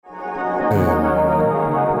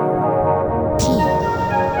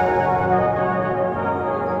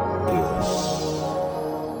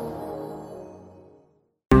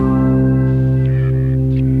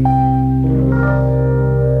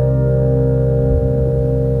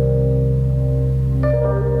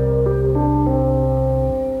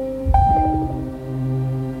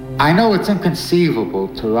I know it's inconceivable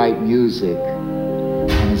to write music, in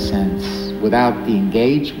a sense, without the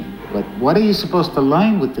engagement. But what are you supposed to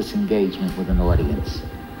learn with this engagement with an audience?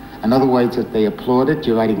 In other words, if they applaud it,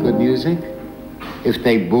 you're writing good music. If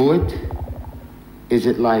they boo it, is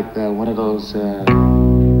it like one of those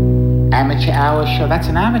amateur hour show? That's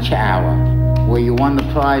an amateur hour where you won the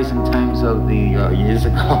prize in terms of the years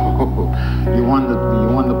ago. you won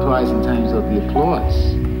the prize in terms of the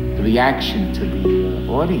applause, the reaction to the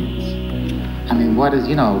audience. I mean, what is,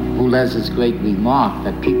 Boulez's great remark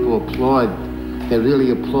that people applaud, they're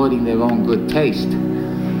really applauding their own good taste.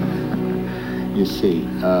 You see,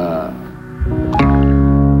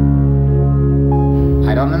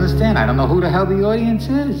 I don't understand. I don't know who the hell the audience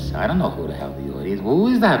is. I don't know who the hell the audience. Who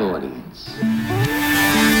is that audience?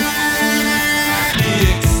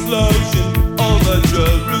 The explosion over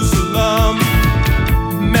Jerusalem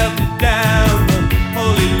melted down the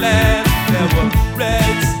Holy Land. There were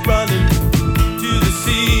reds running to the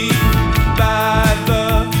sea by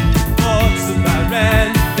the ports of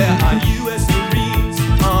Iran. There are U.S. Marines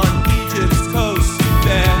on Egypt's coast.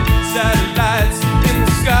 There are satellites in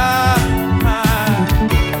the sky.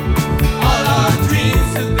 All our dreams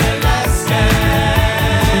took their last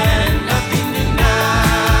stand. Nothing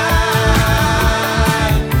denied.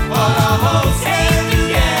 All our hopes came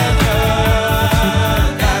together.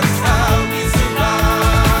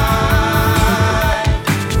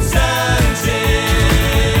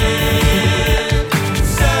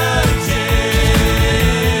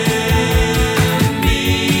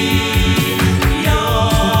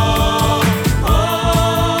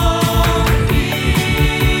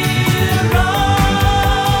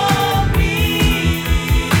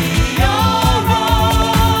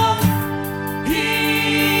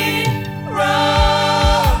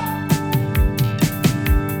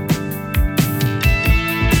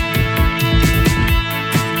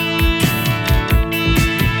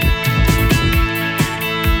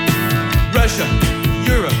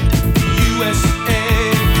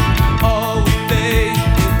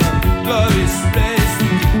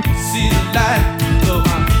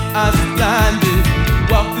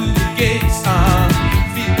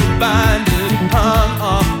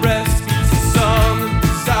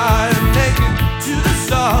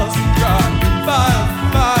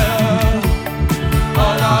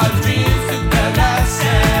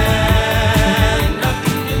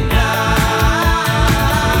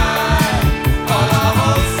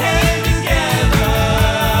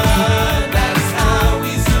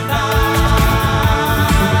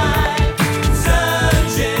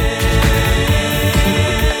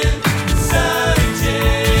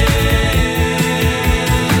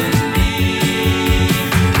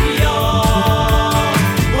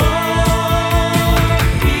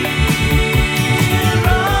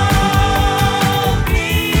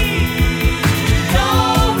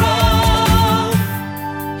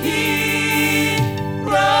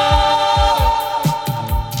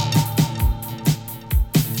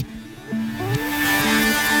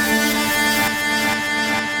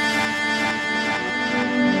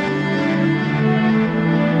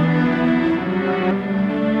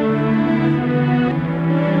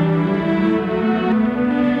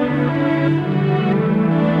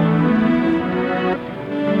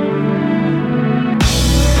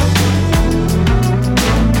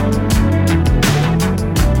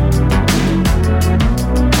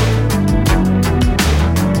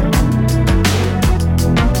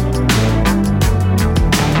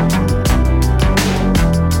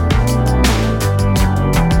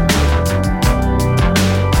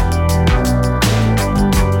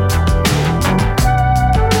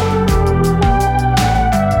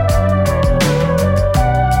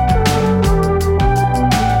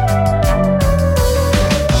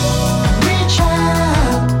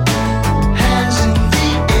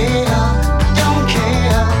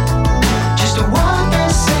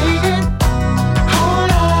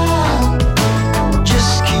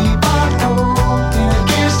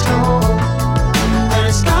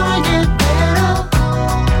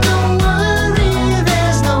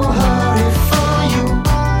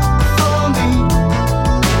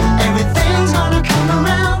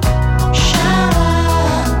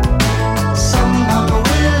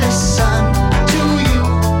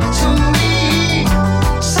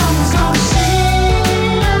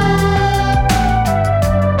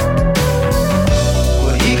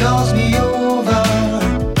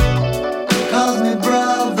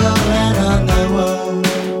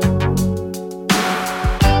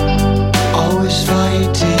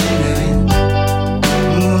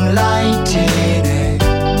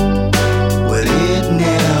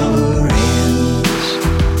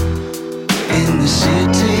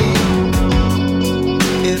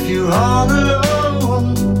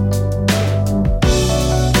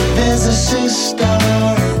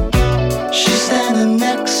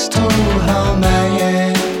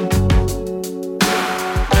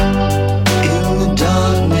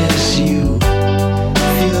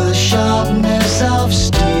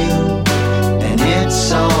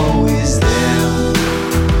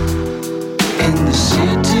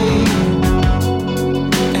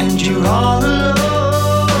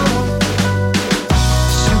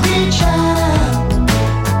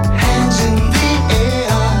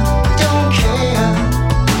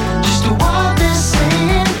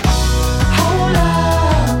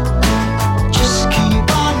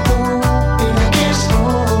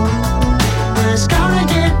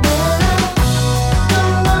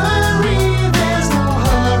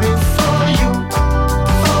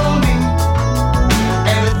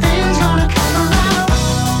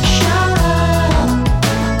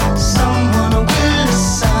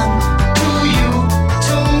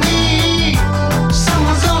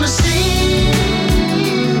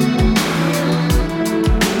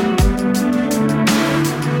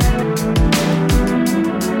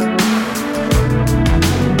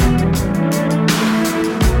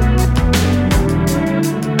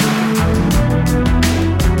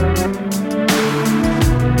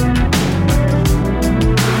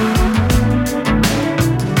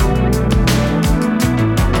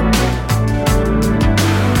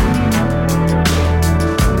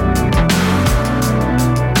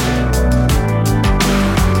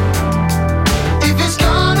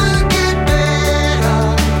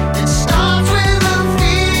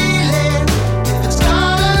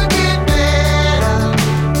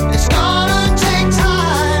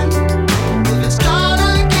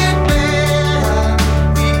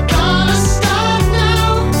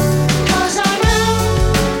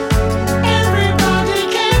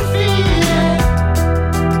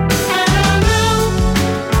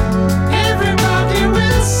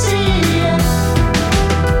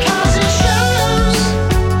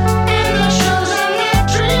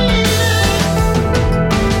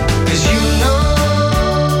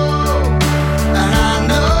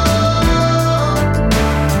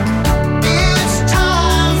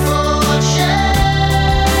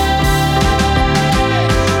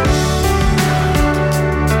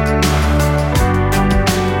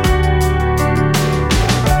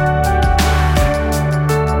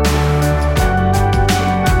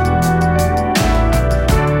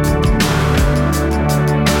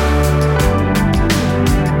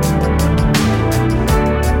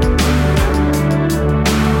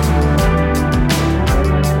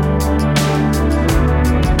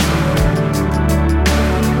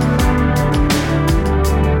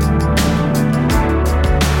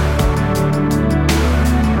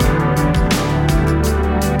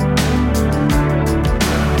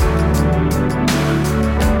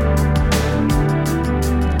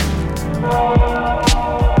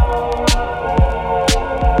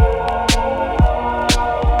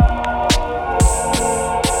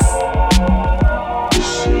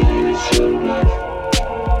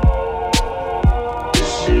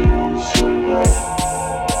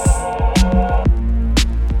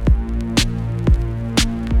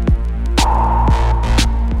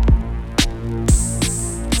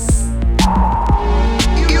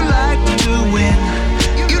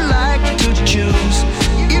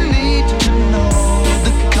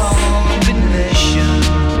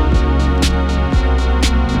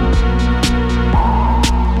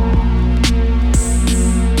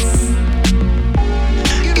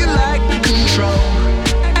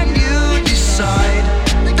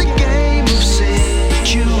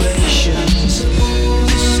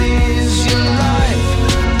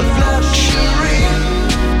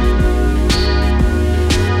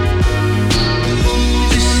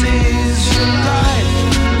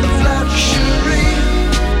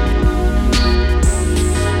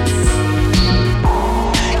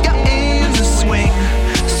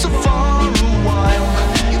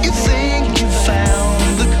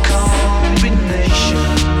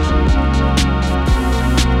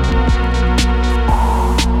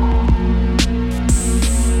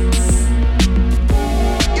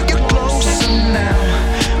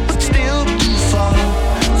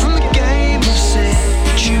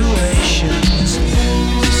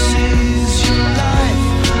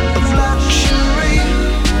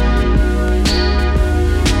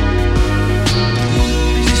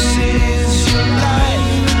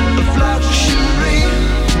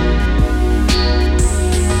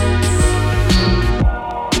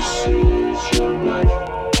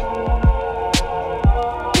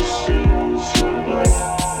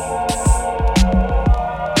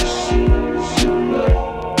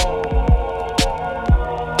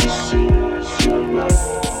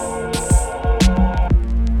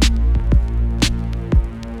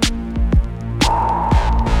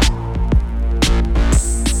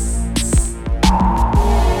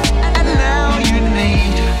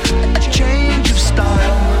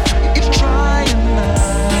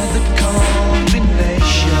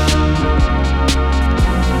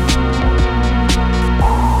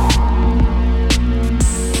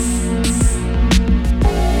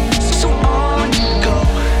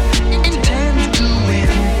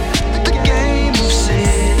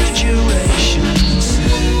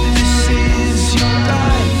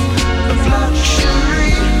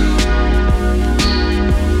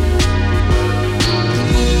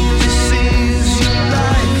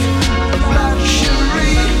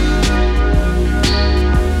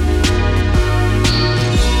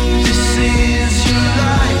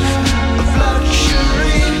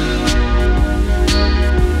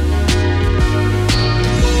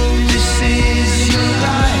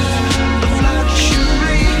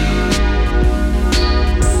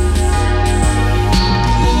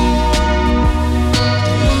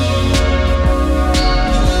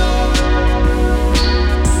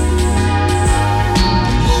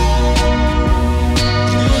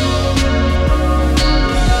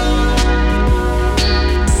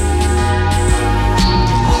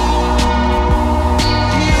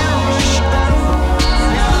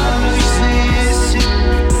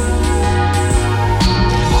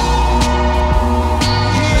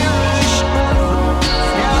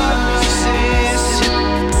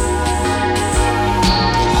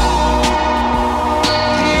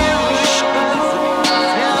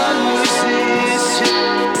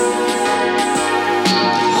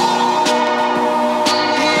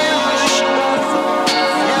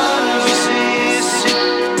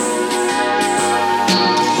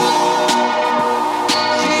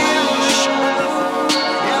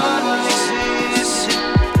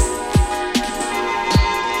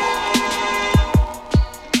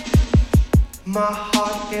 My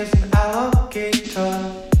heart is an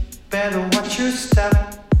alligator. Better watch your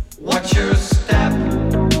step. Watch your step.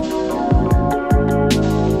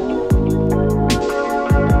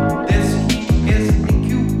 This heat is an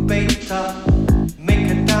incubator. Make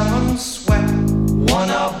a diamond sweat.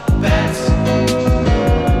 Wanna bet?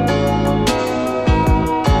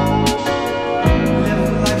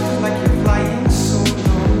 Live life like you're flying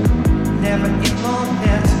solo. Never in the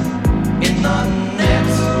net. In the net.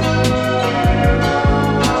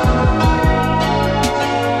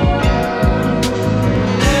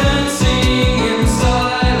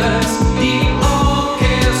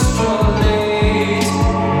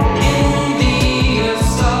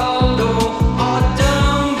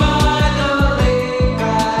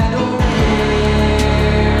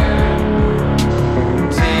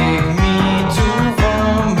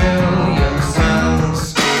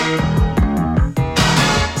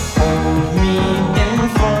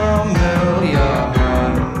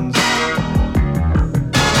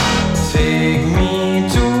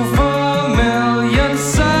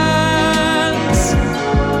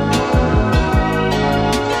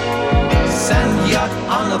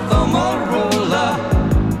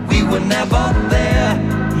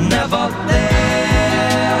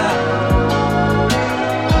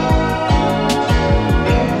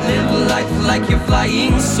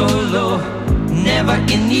 Flying solo, never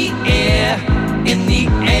in the air, in the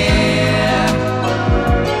air.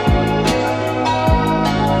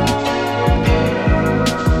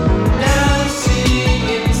 Dancing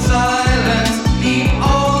in silence, the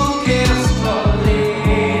orchestra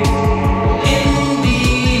laid in the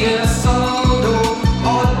Saldo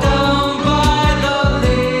or down by the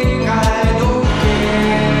lake. I don't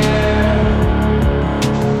care.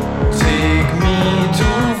 Take me to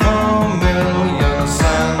familiar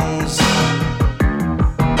sands.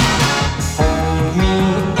 Hold me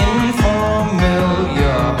in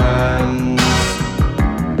familiar hands.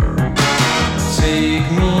 Take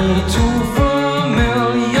me to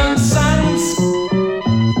familiar sands.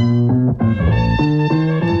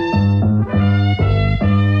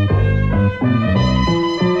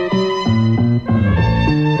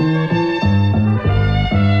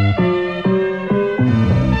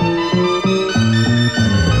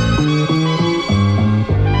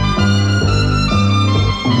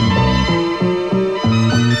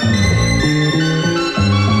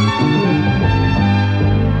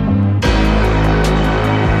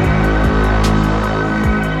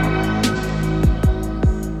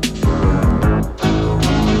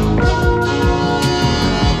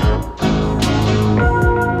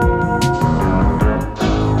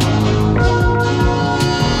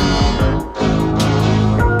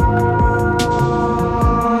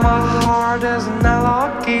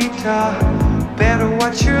 Better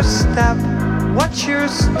watch your step, watch your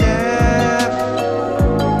step.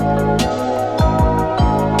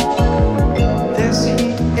 This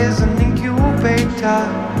heat is an incubator.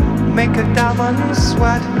 Make a diamond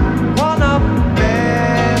sweat. Wanna bet?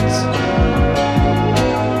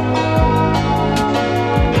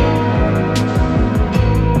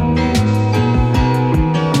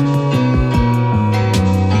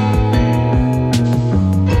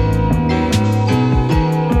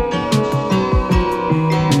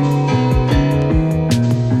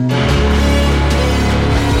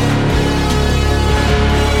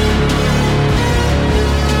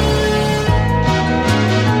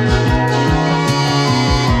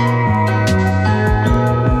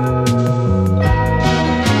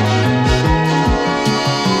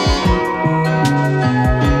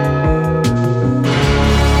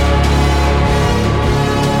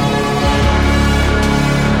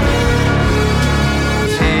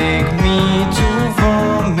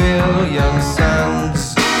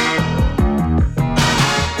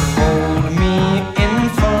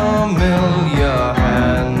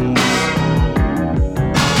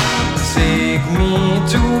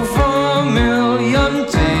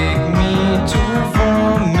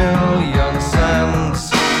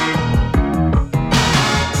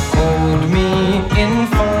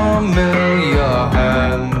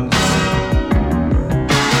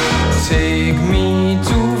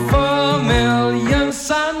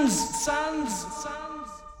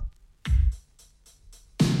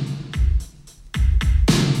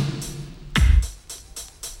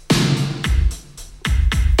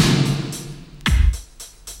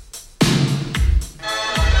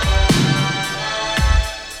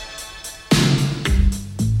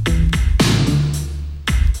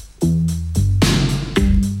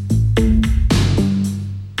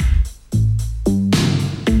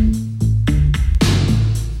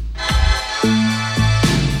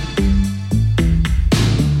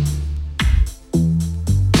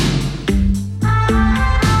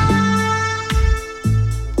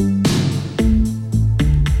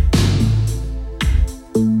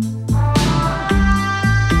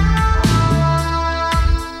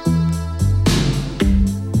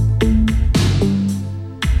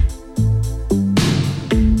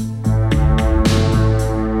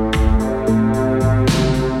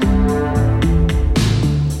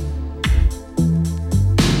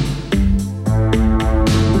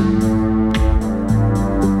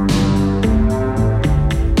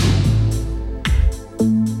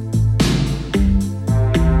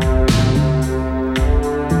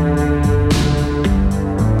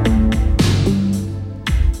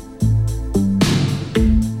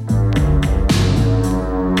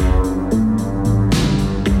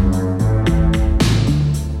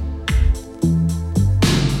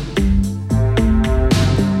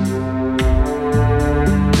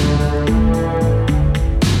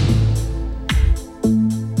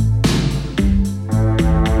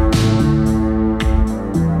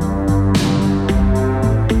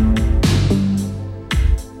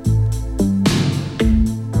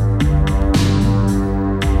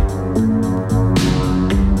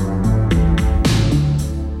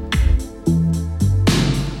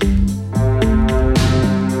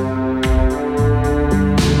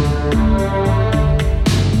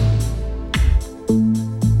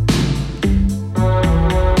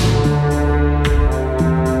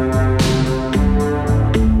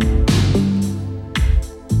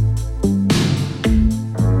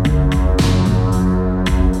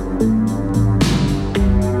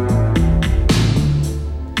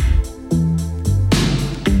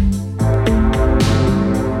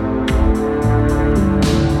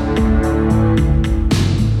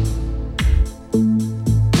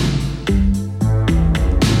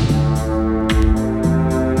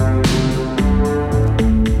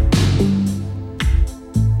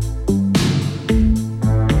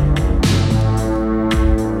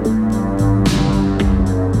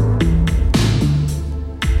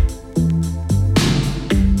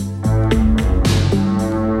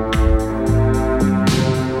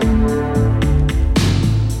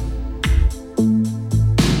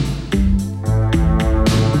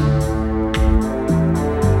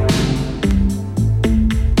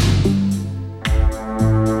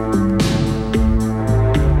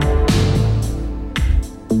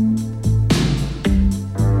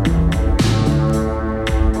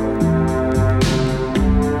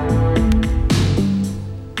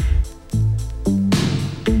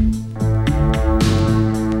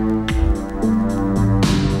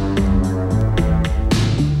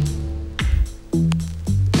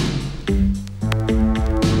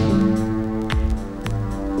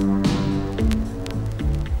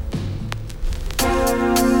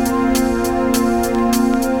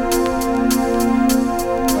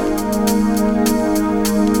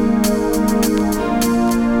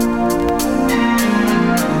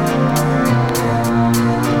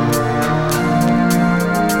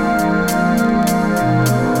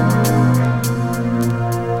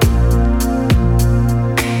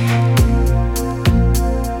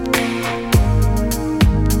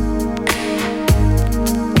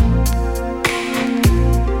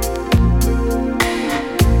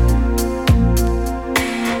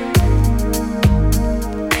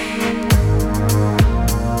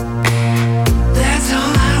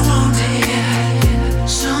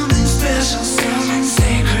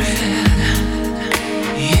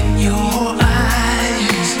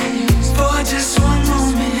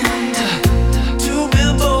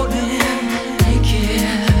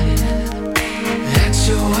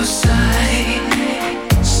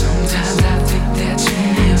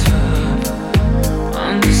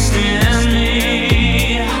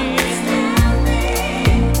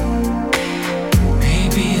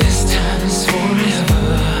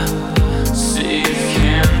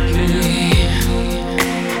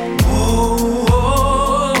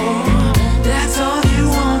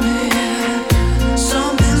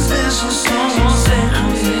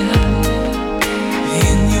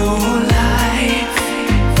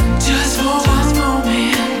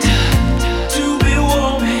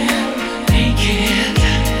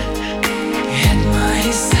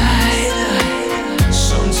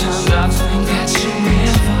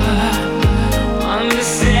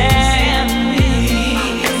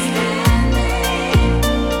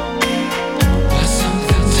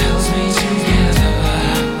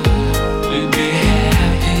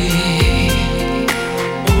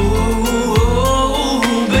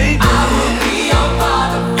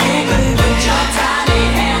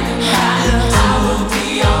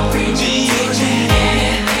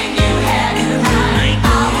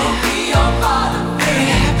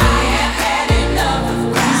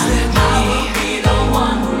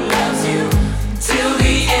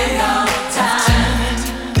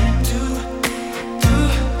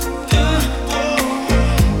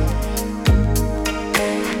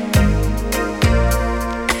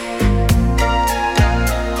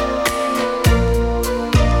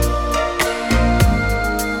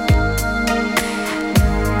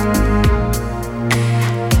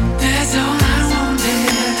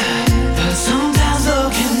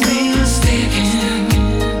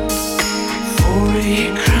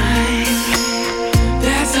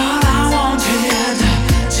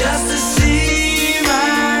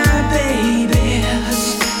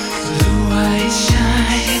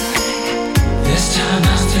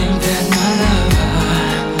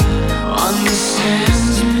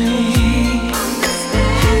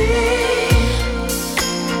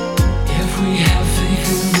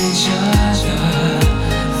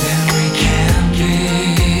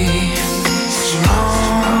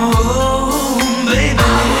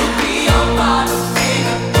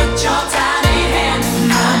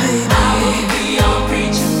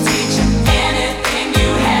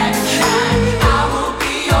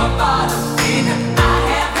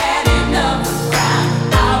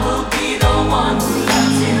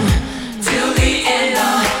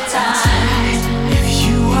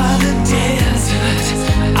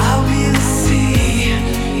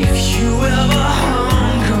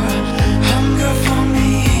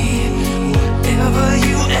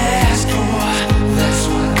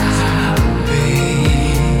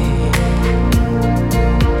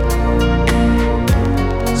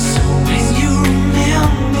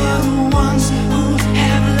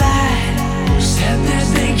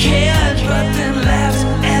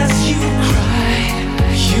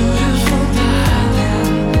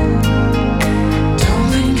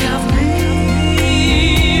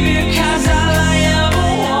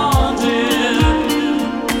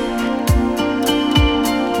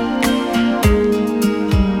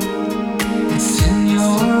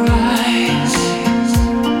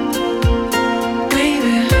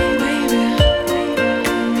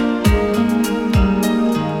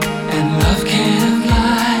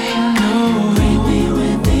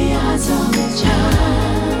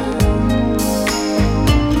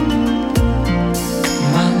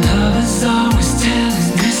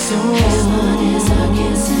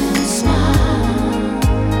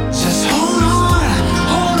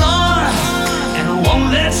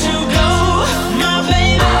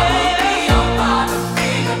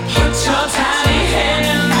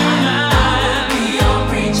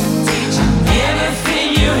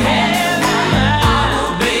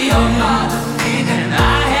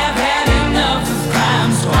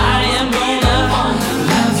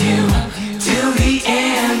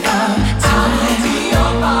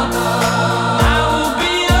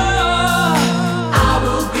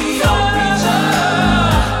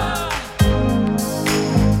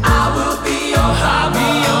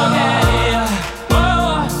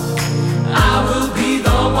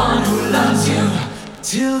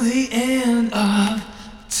 till the end of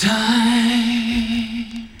time.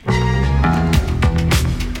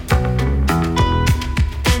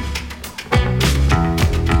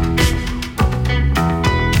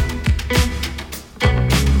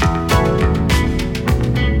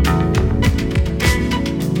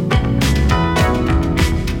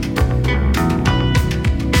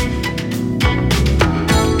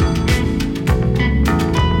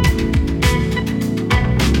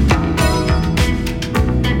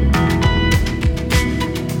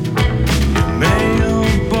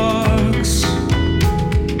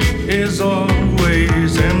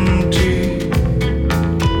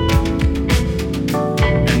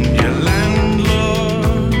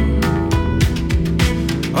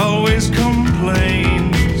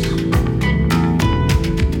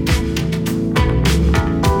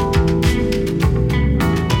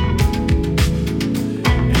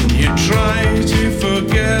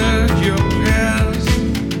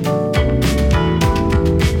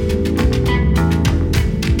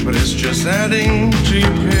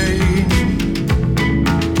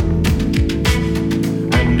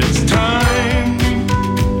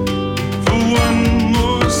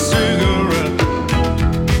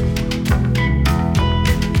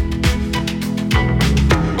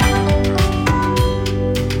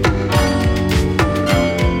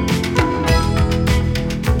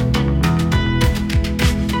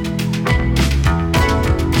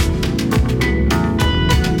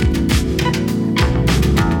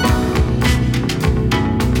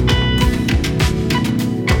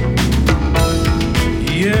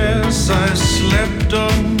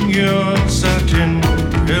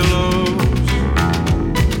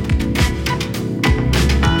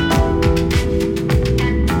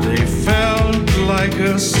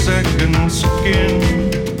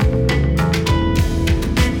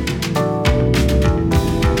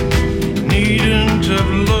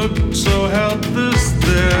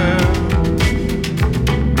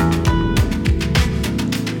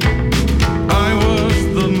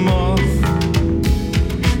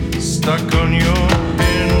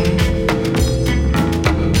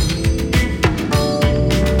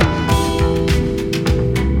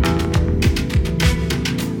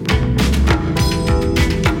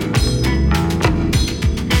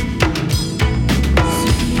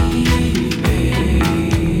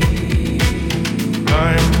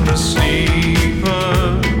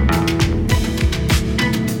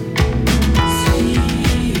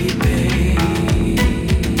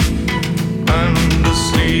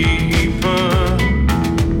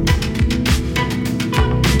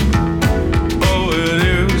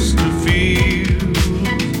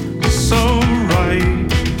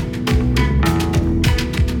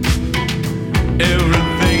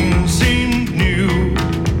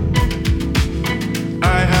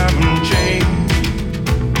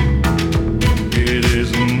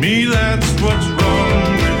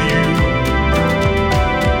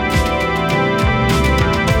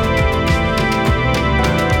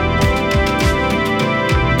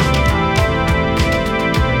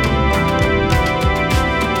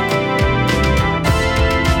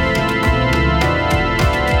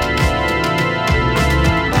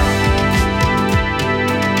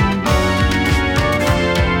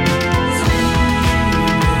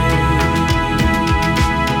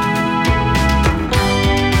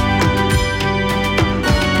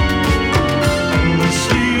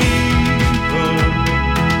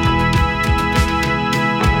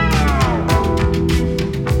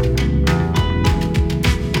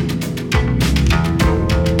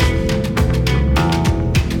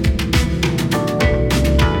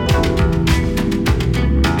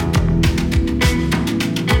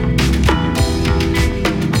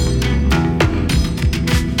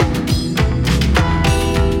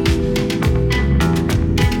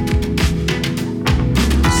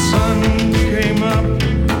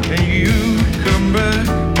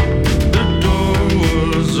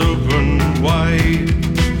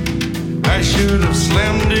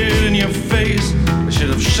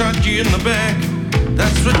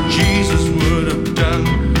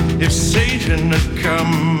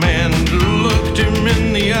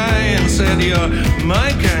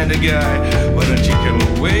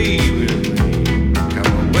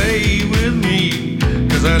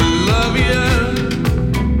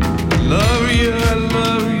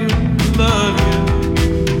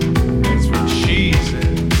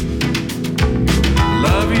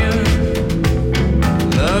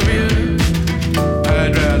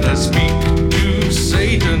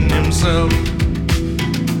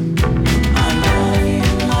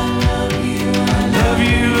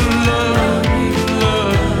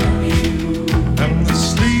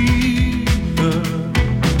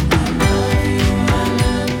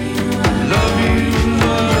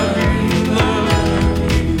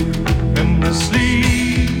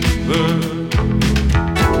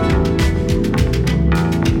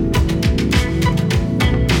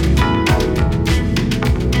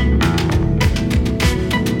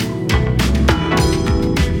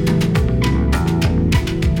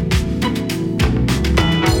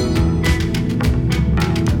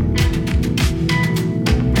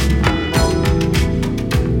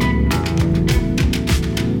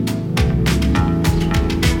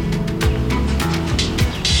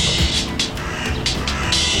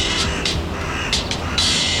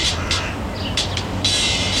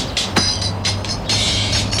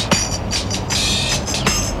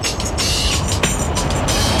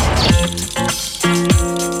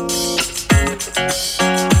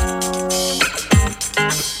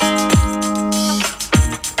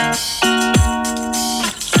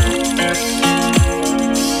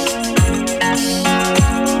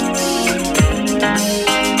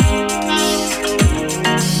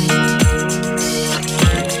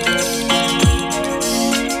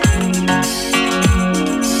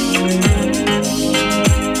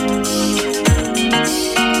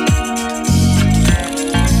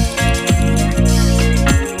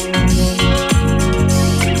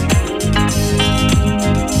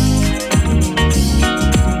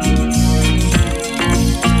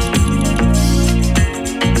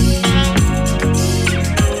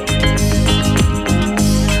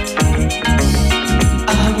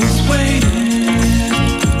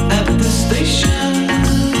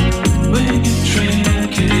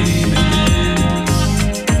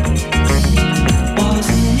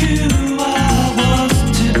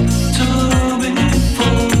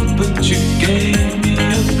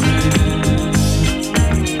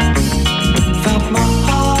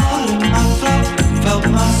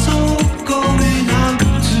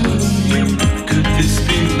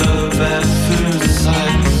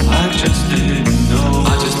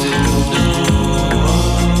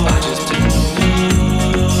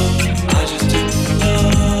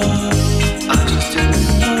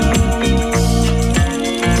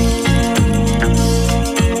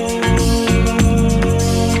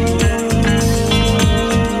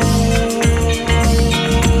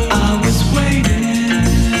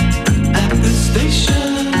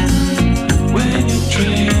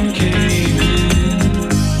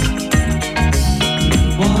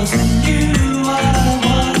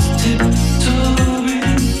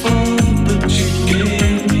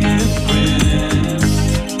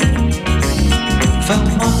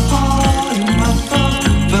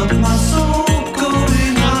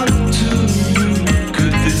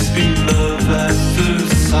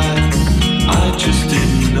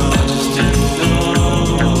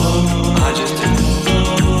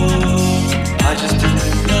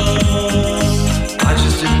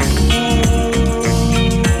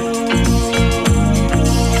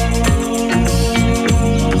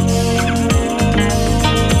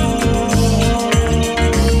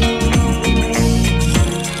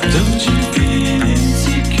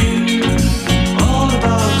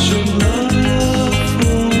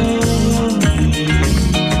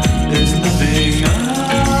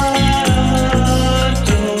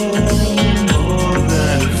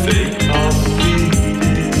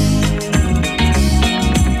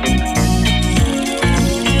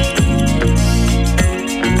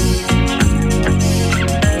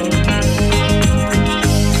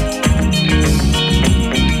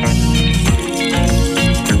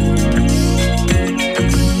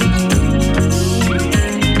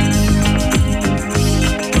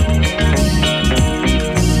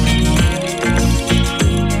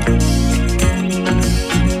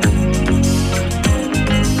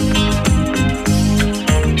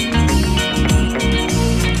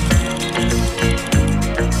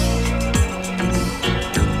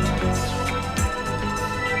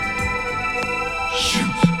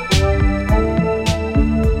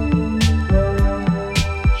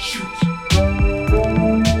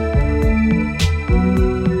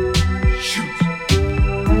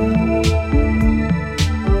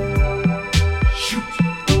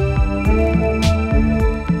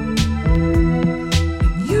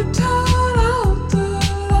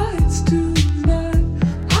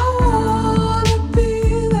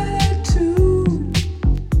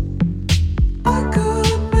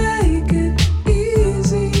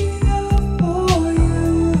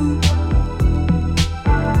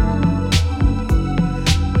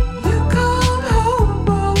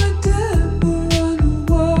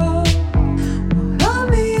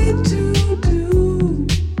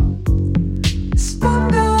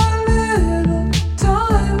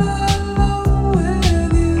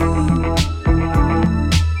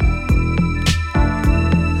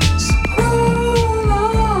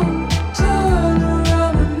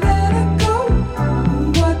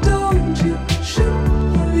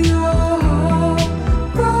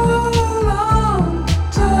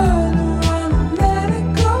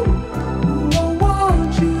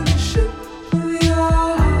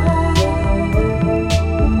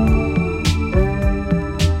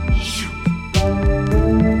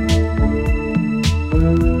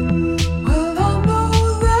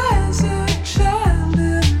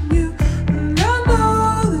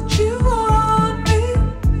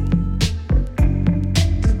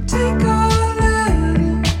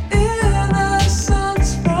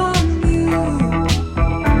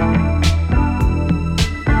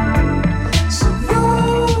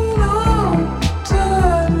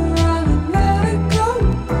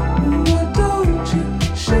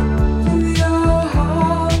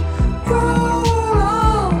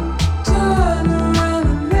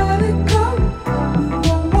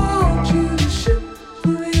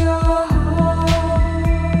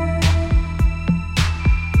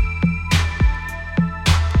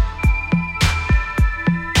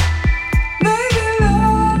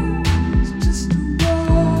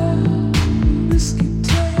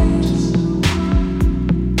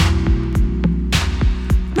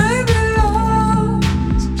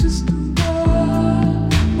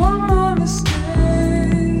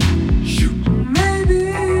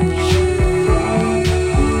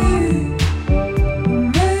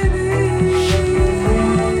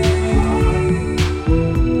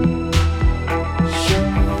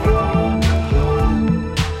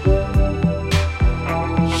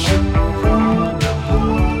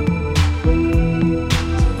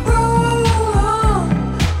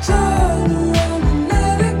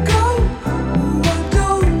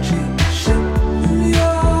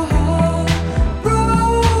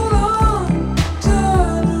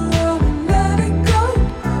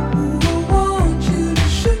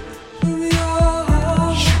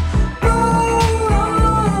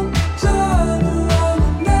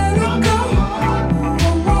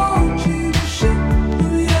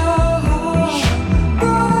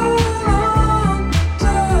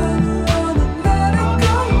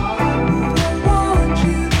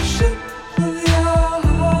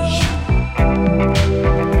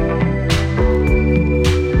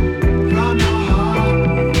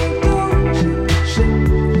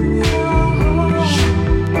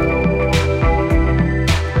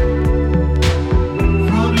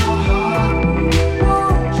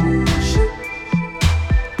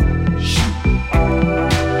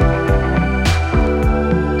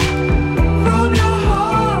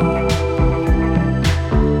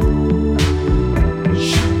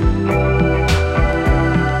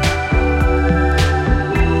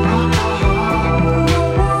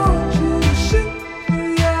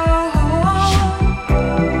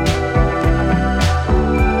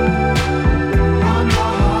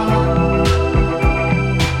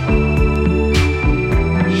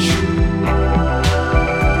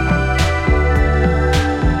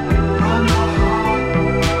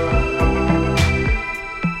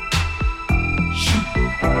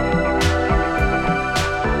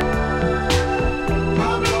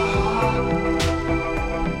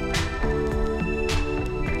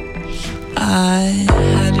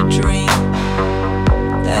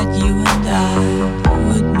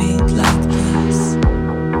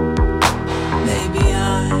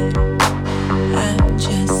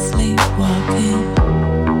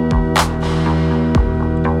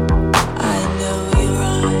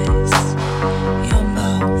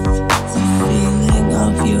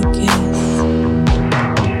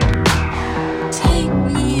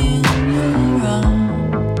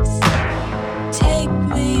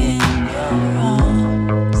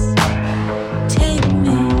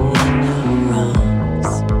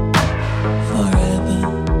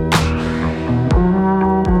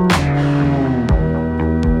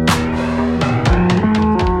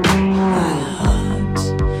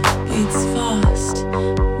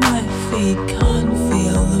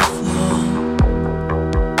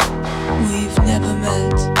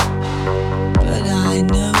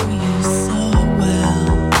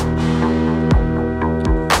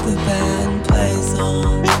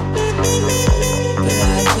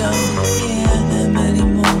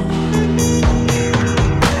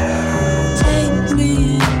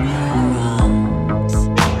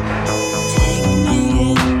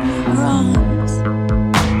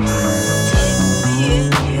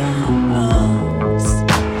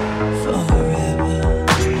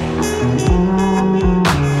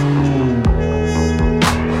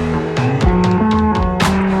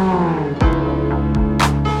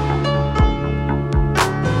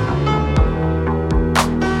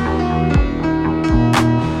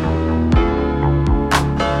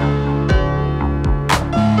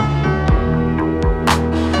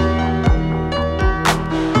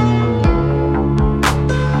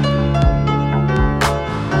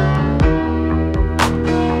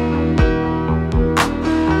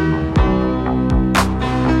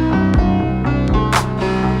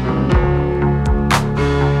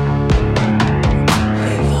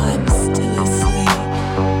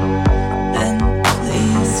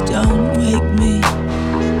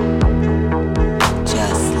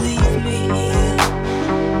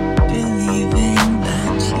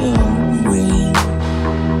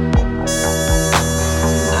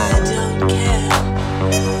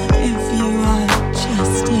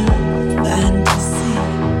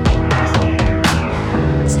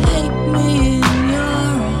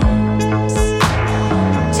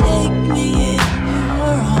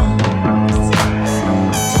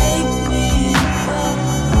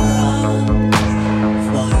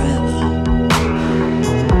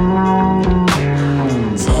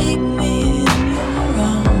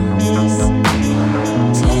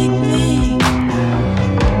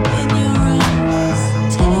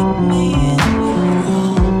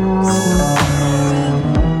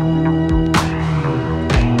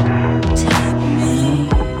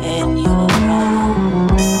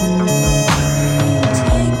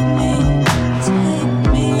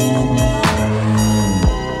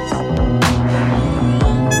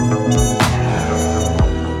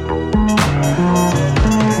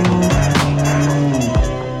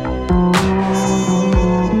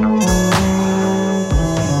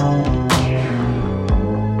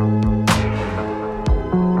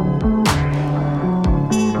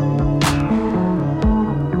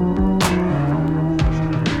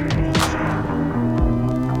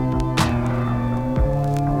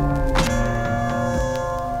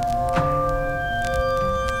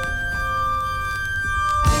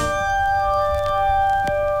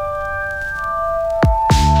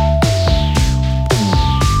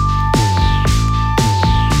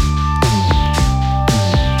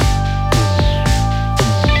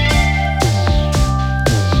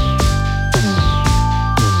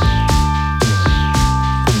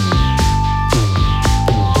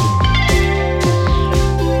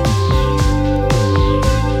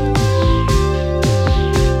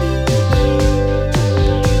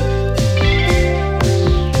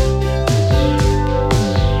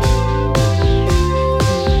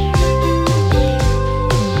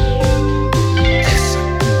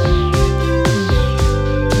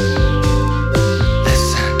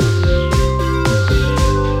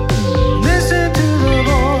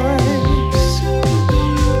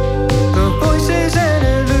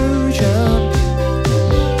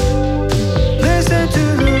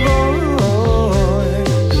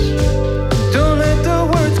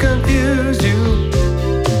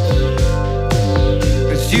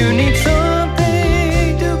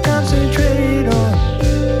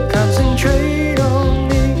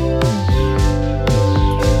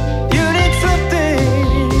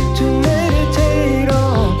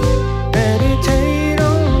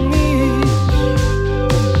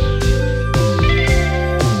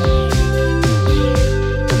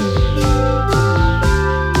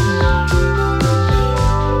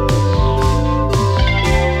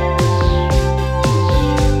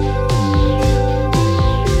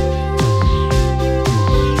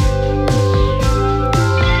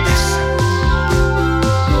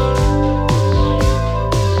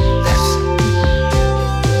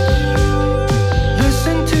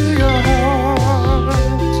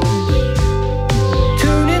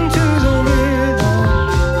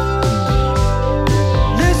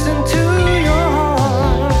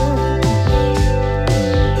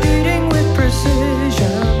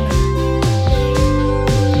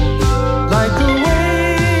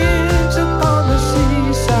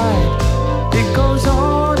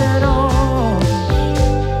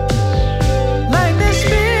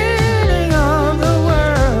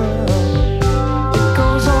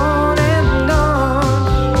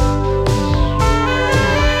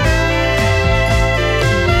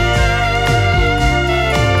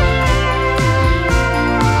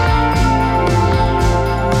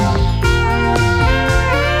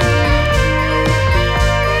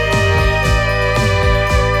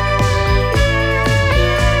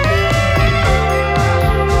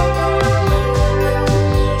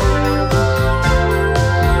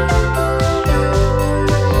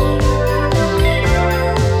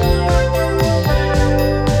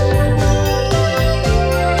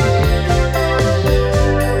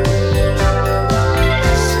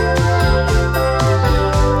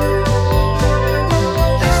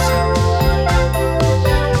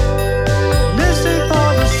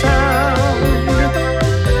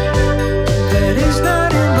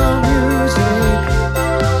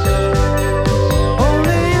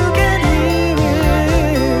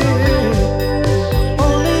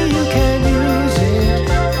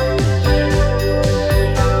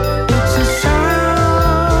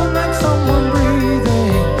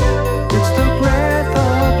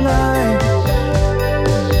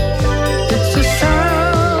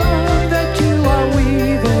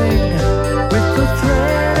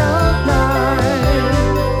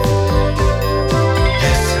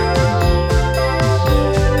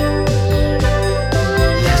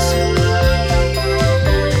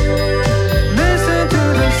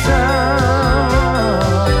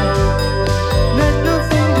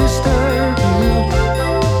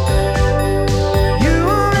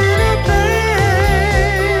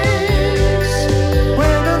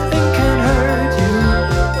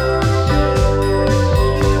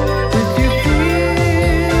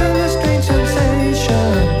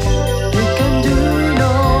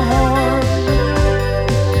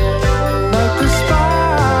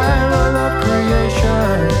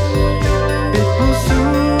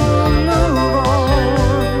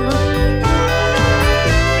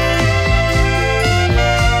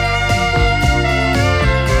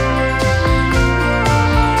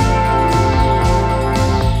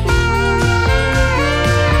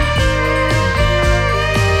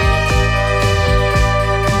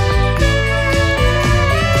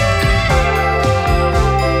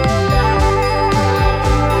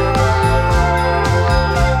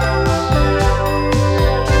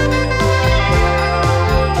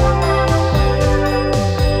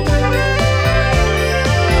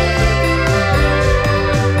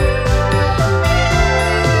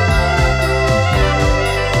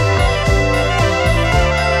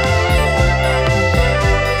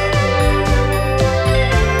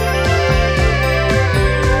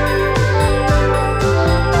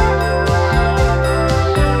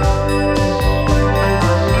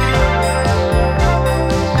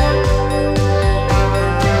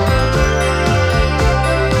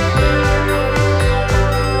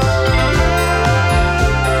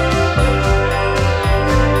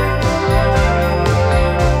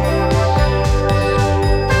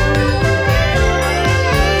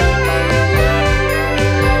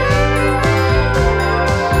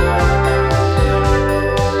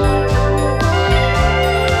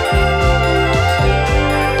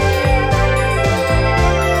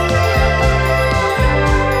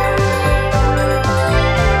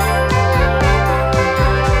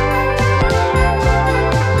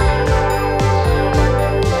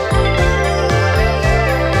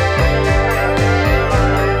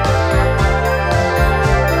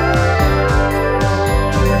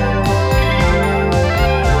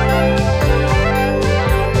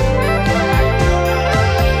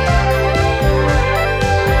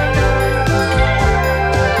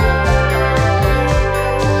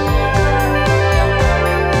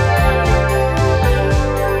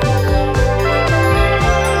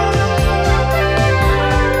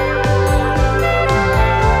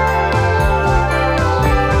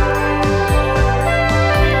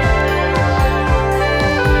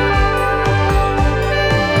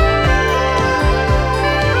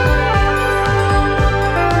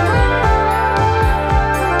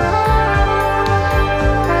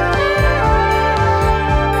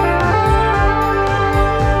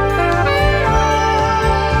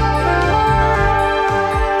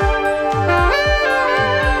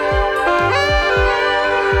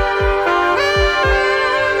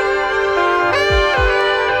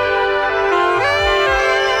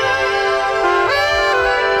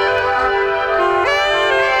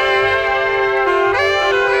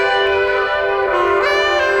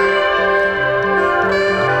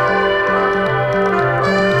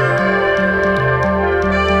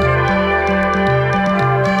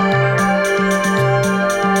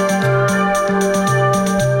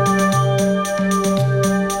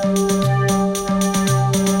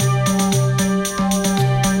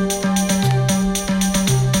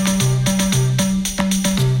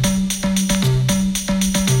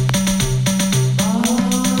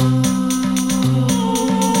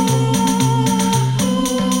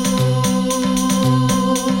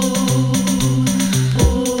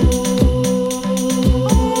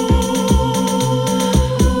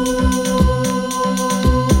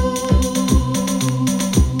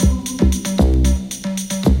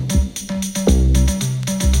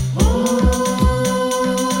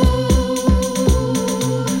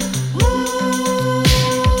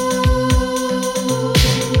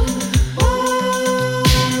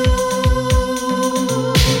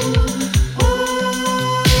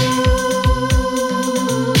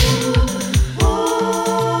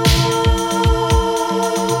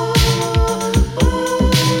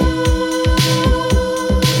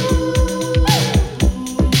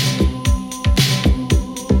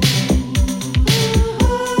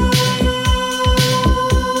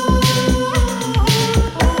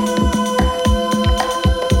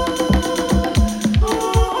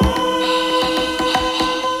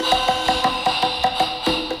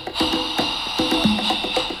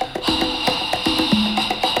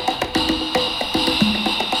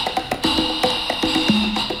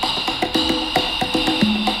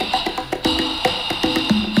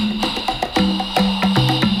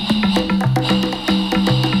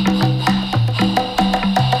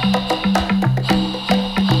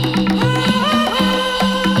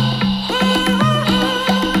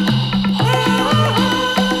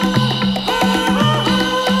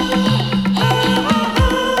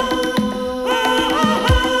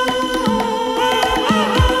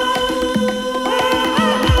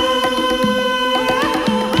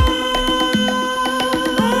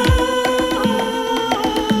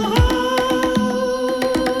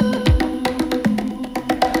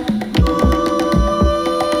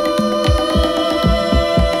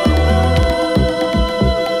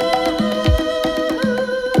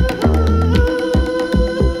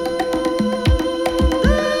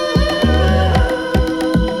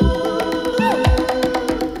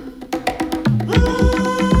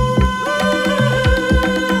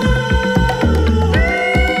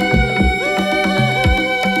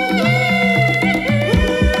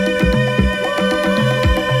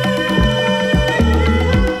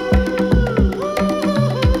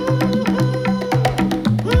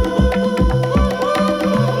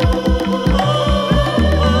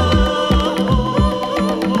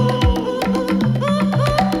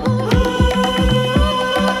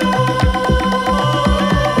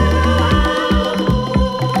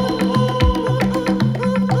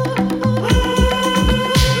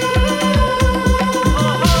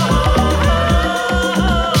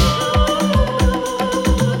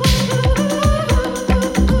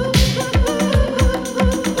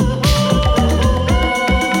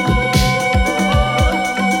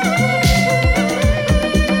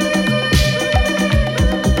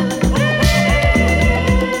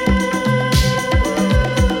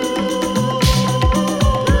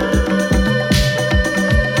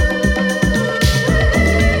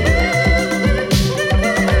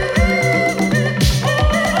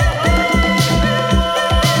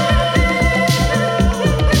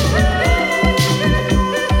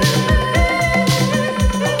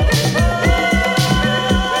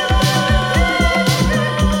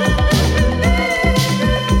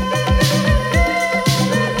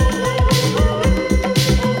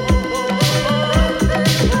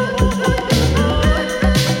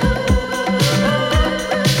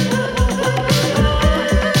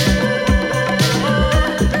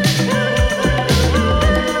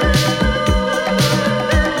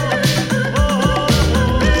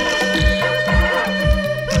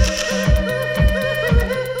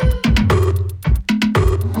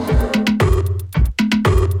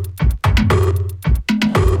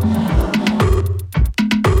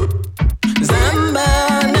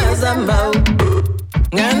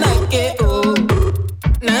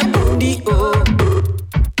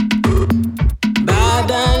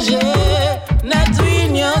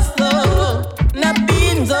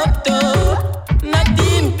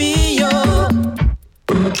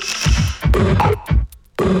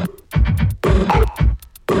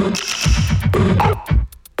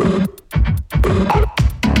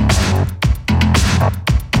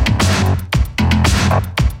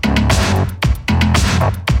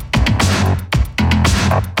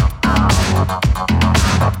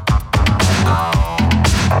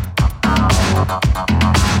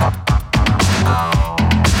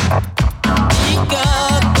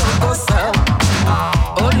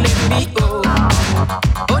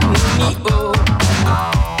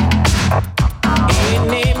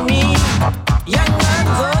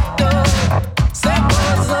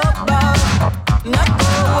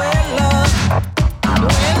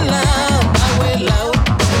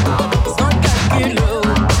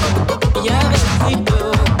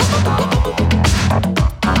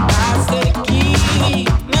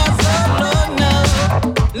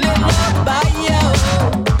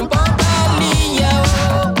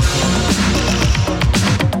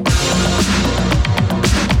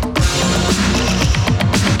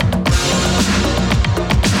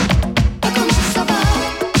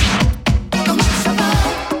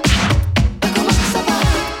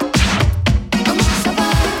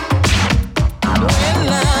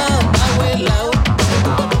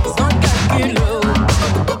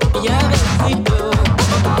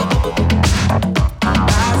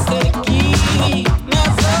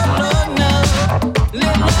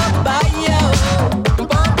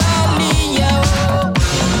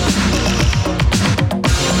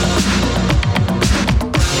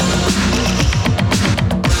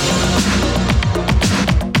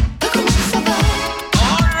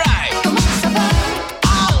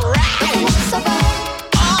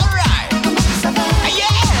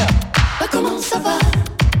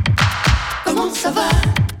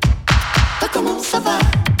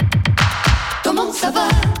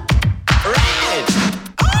 Yeah.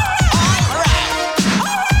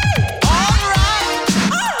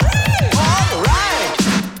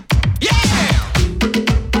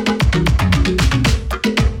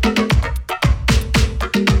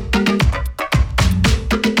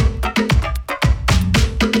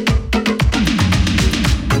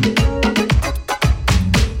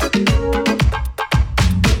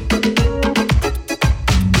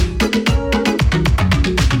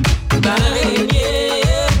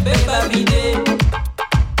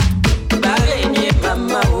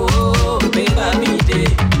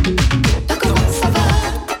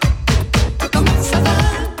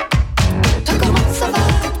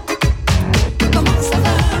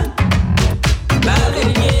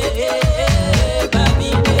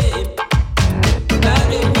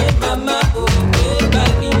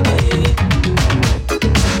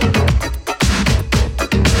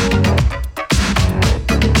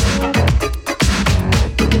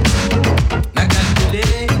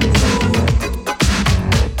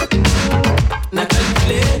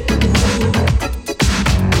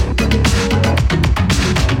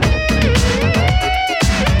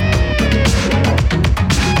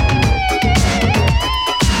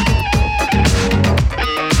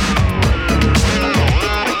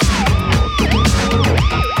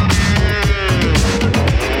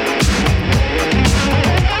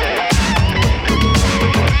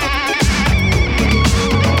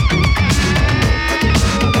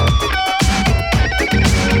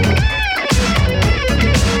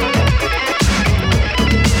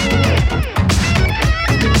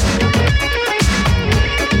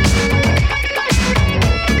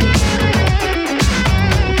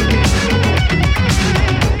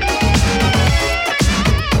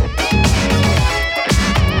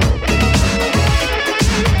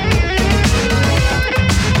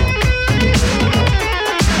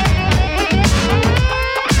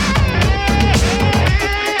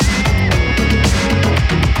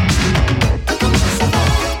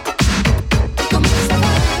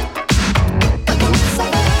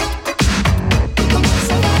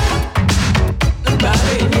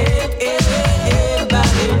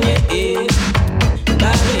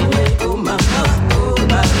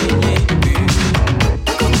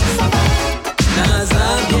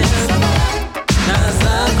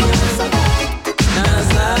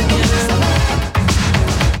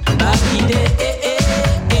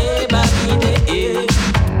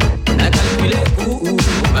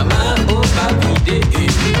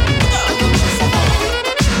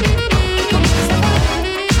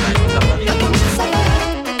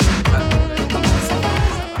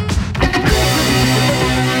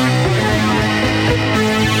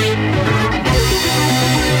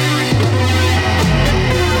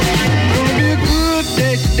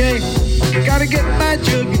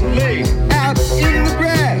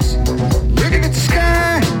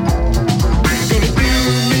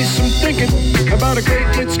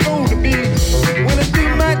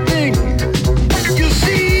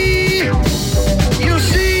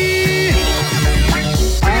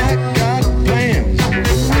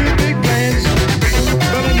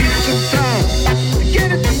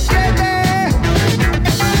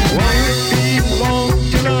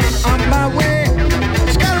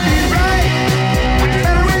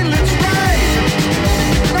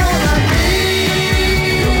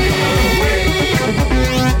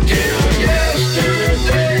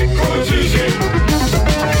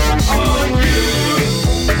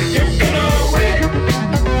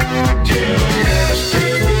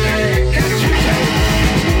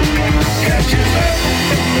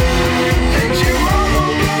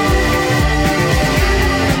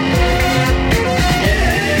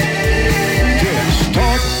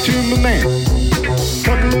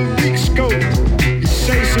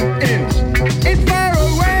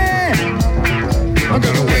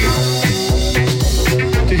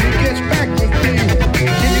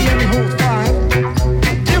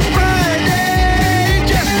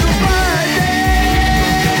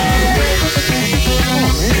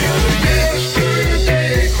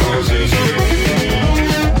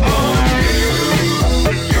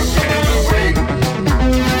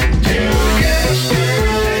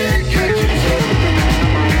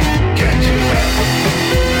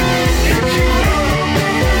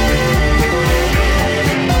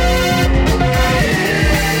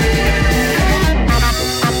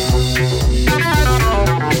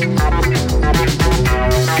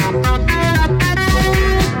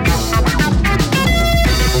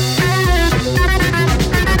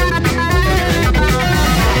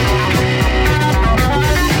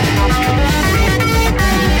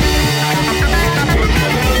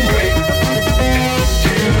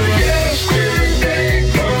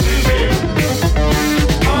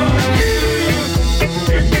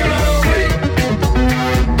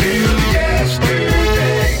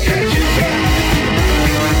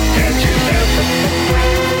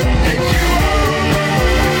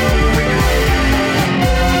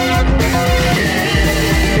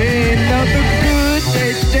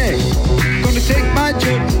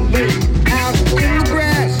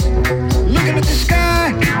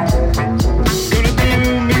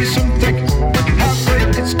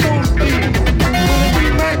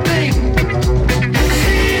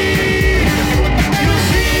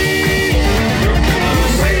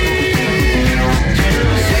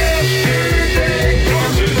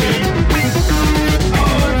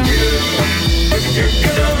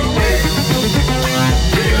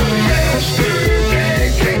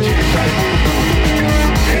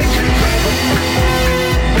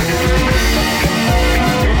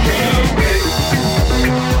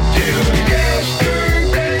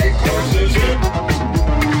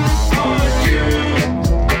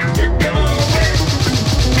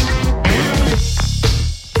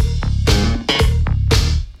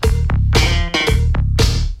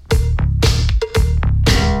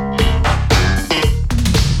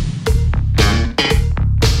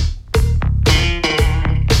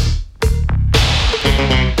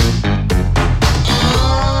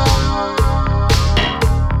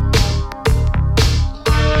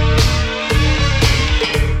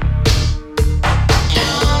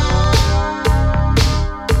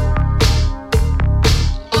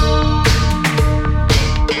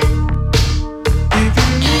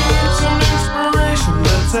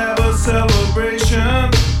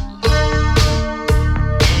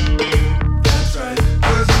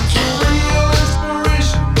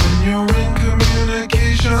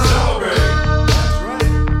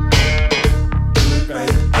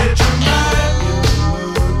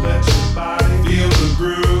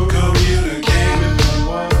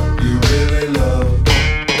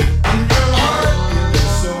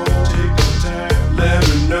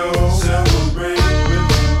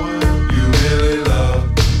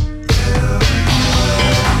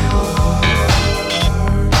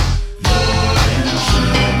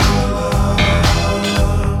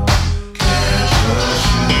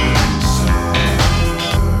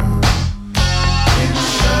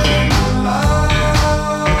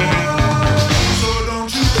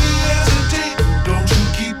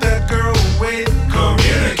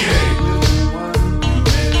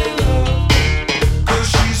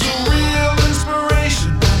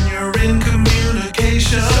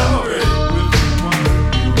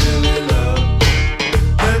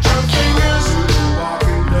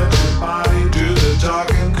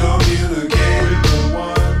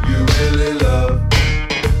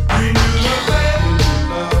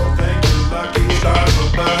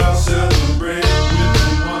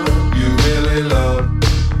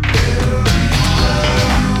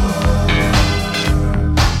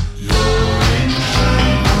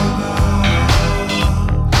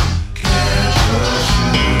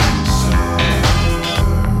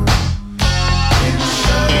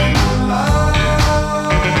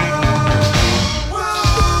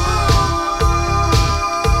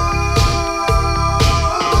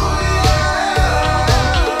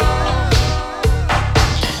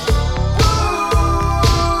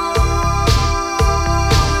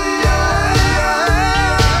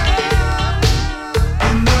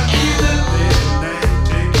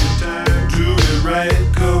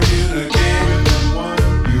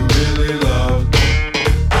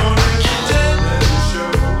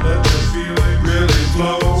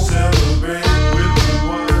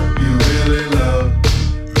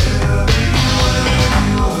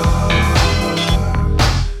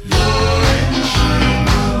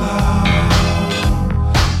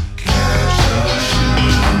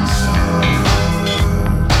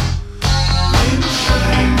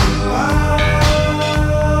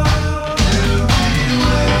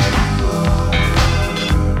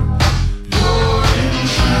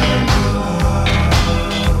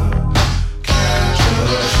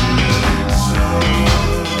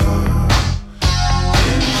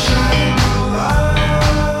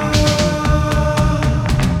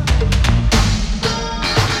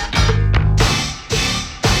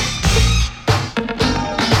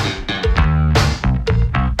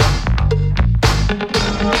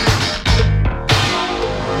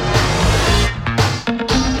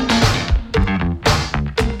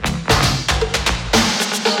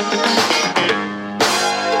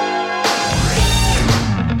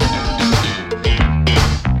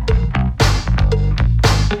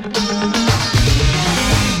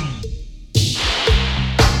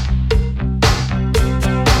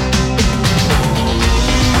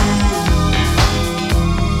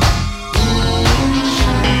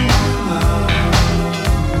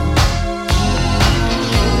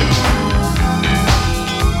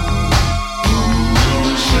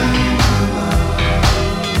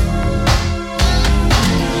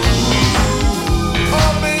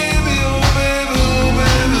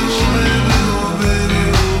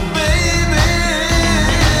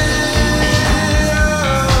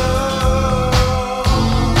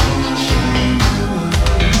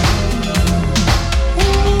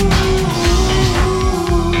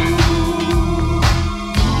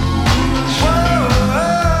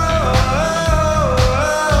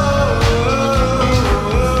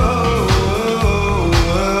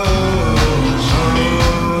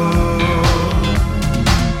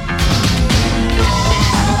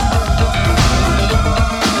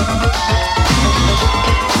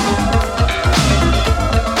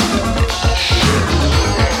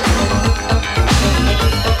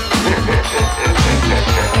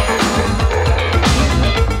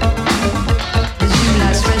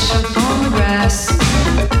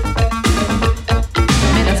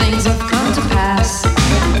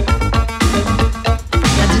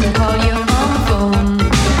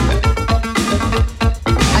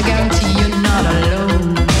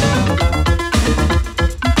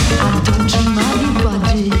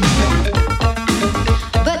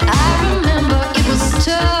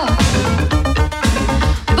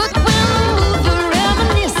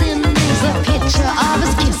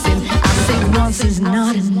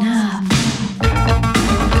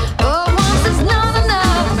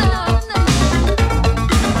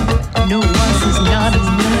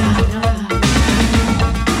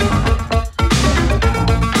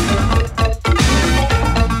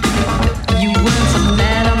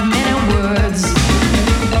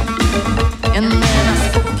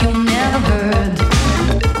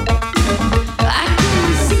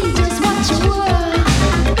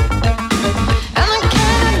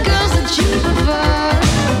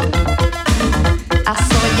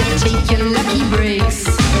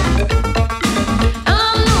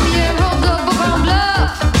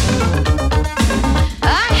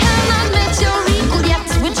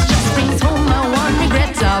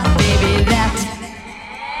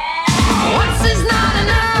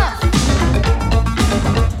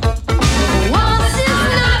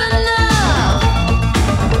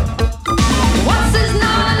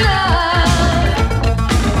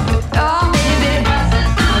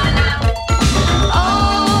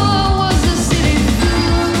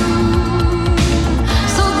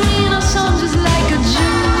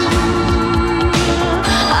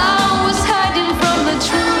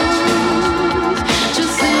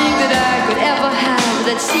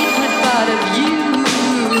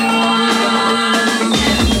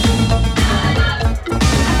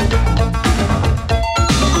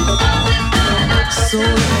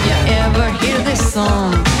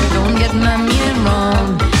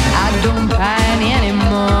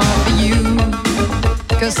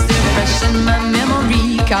 'cause still fresh in my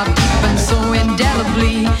memory, carved deep and so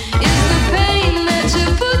indelibly is the pain that you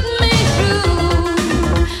put me through.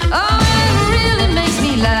 Oh, it really makes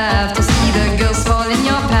me laugh to see the girls fall in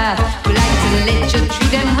your path who like to let you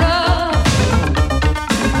treat them rough.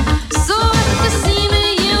 So if you see me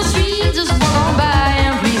in the street, just walk on by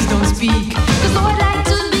and please don't speak, 'cause though I'd like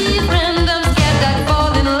to be a friend, I'm scared that I'd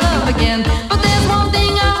fall in love again. But there's one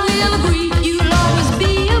thing I will agree, you'll always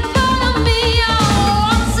be a part of me. Oh,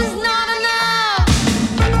 once is not enough.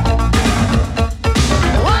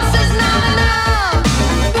 Once is not enough.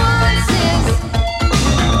 Once is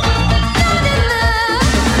not enough.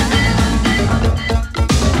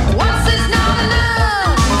 Once is not enough. Once is not enough.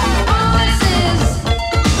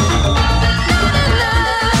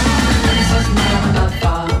 Once is not enough,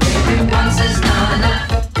 oh, baby. Once is not enough.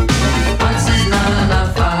 Once is not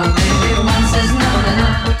enough, oh, baby. Once is not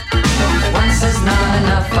enough. Once is not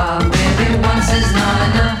enough, oh, baby. Once is not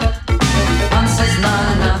enough. Once is not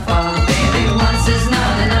enough, oh, baby. Once is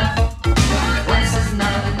not enough. Once is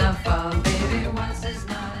not enough, oh, baby. Once is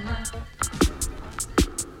not enough.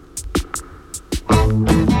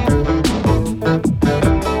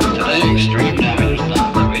 Today, extreme damage was done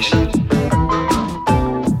to the races.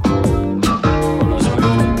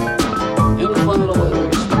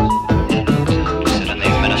 Sit in the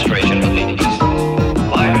administration of the East.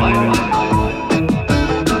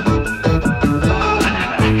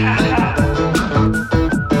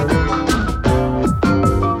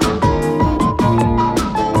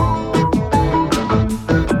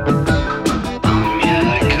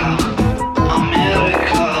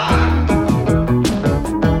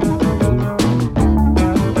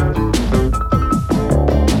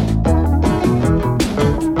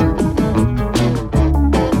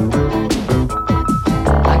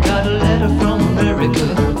 I got a letter from America,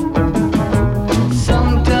 some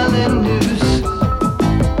telling news,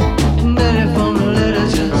 and then from the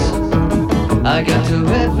letters I got to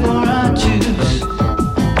read for I choose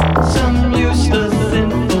some useless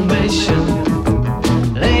information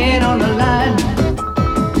laid on the line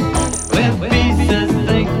where pieces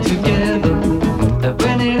think together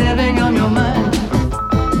when you're living on your mind.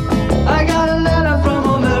 I got a letter from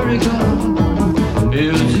America, it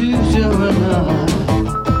was usual enough.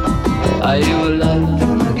 Are you alive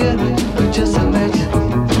from the get-go? Just imagine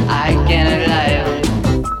I can't lie.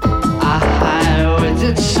 What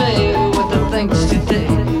did it say? What the things today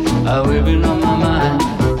are living on my mind.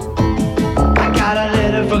 I got a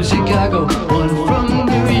letter from Chicago, one from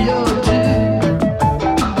New York too,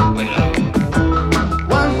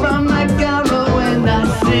 one from Niagara when I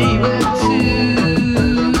see it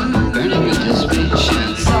too. Burning with this speech.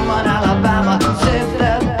 Someone Alabama said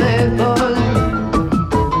that they thought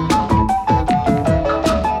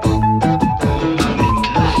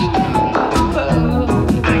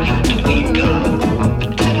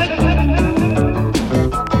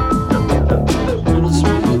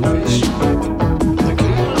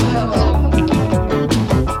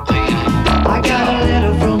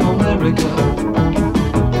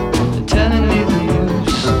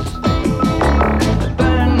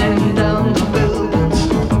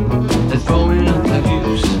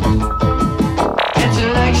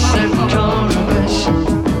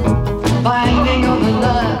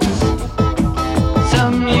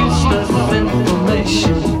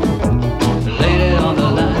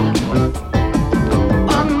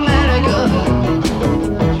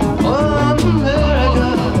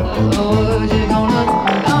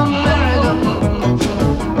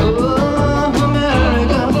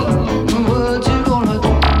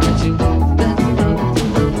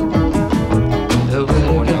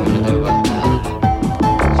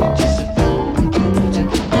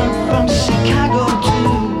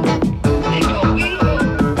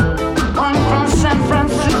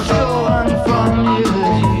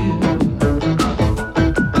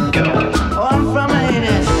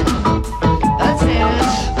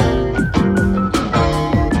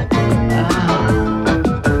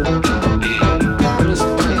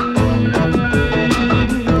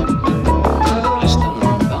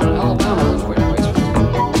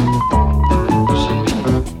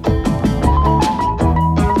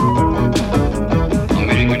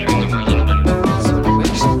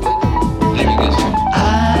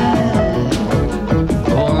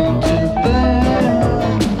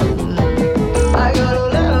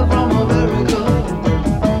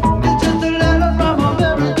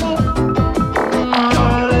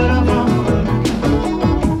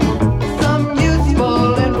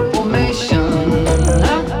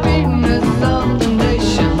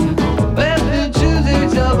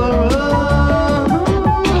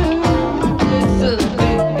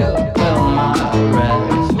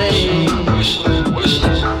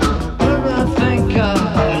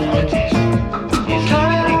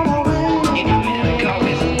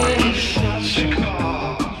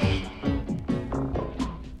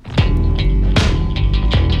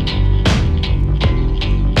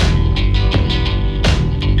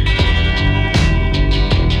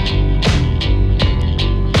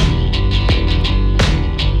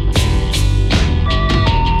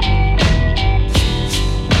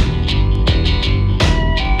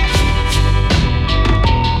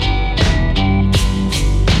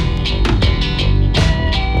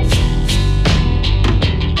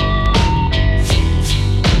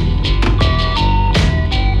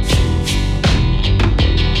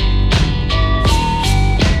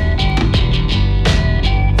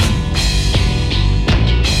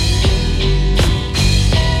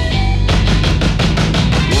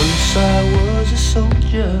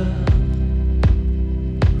soldier.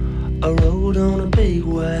 I rode on a big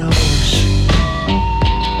white horse.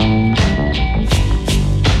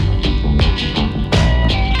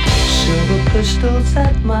 Silver pistols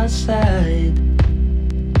at my side,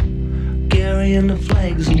 carrying the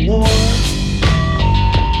flags of war.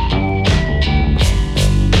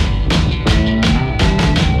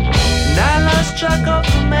 And I lost track of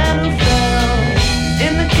the man who fell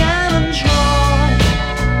in the cannon's roar.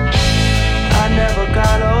 I never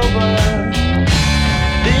got over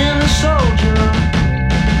being a soldier.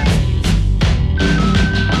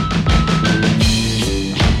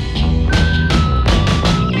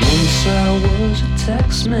 Once I was a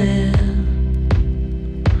taxman,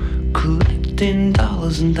 collecting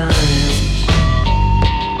dollars and dimes.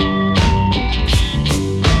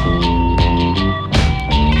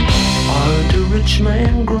 I heard the rich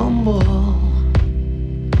man grumble,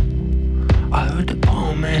 I heard the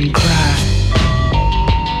poor man cry.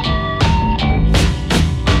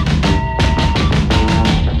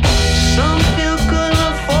 Some feel couldn't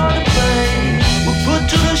afford to pay, were put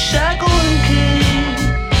to the shackle and key.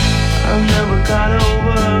 I never got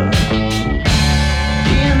over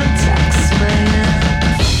being a tax man.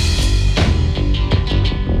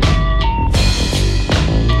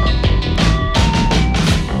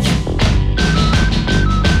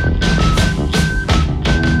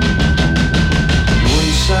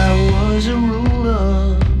 Once I was a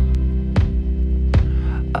ruler,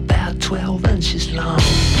 about 12 inches long.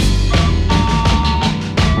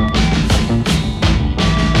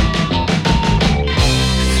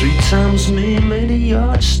 3 times me made a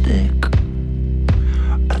yardstick,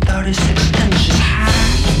 36 inches high.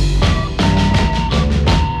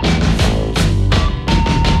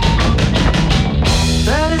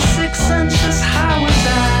 Was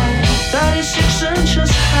I 36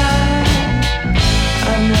 inches high?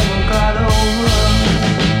 I never got over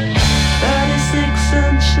 36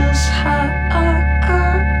 inches high.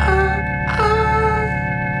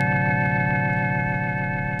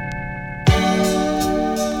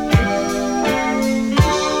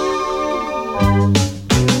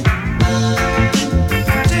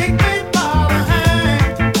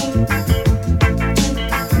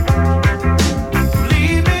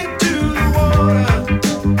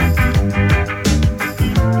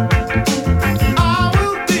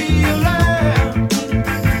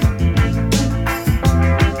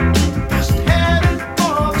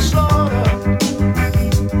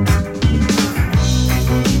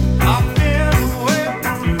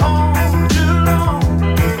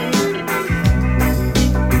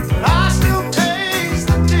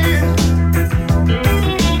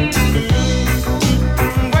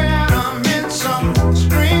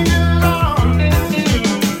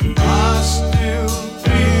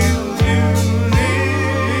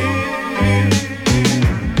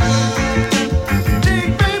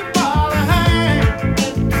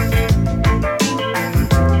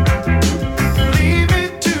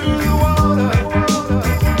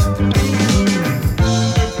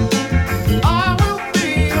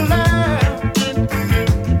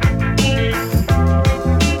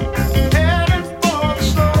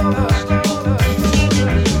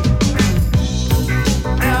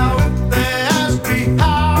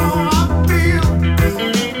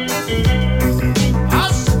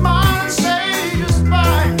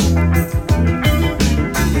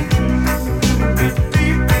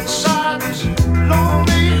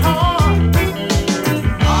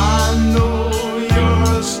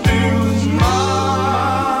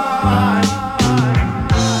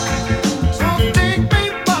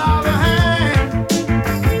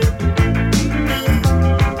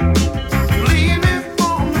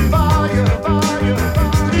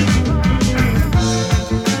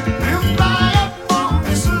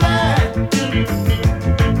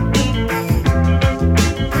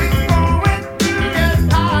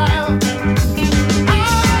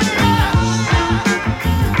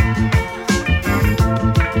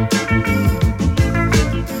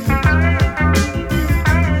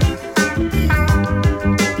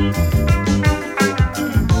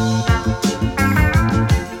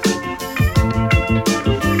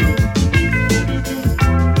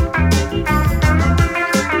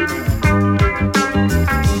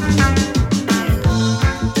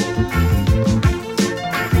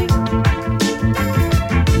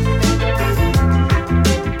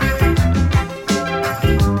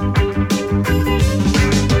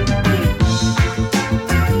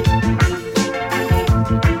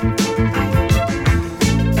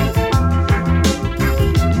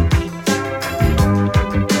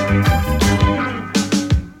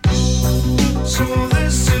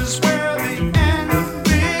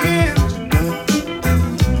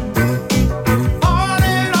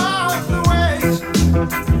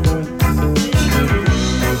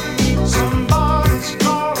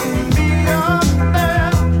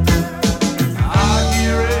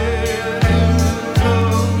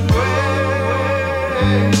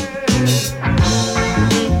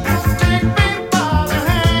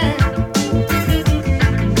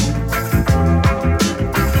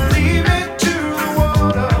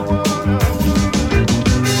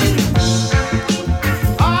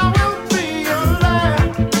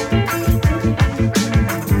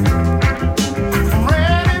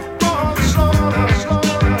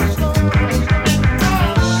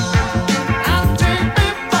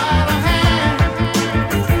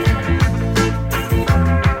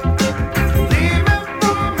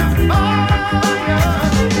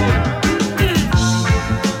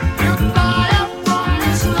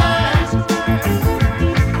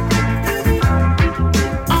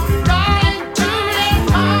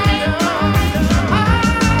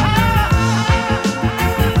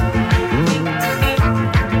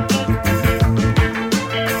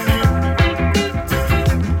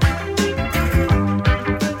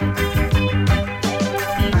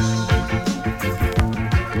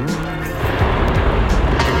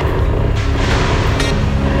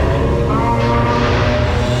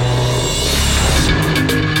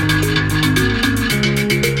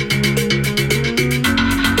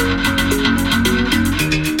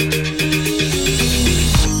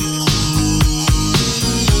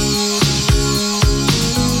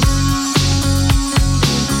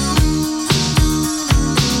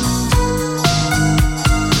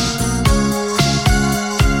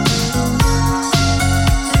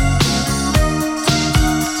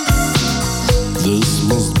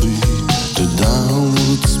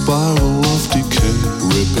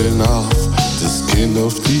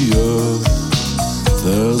 of the earth.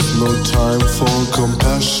 There's no time for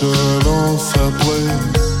compassion or fair play.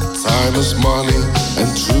 Time is money and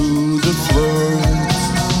through the floods.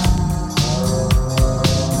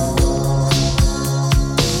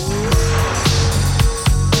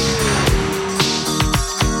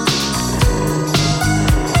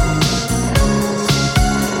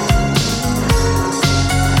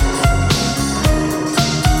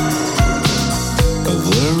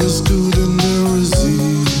 There is good and there is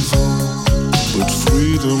evil, but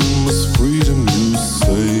freedom is freedom, you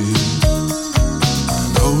say.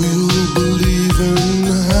 Oh, you believe in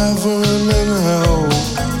heaven and hell.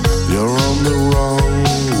 You're on the wrong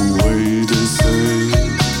way, they say.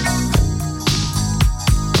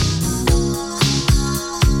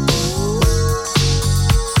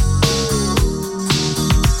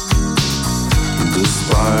 The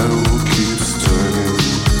spiral keeps turning,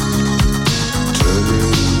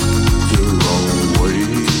 turning the wrong way.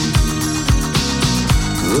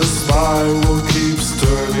 The spiral keeps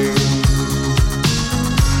turning,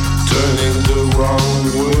 turning the wrong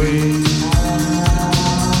way.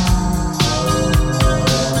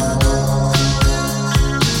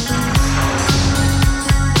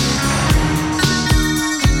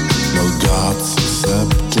 No gods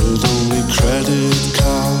accepted, only credit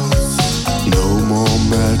cards. No more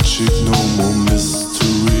magic, no more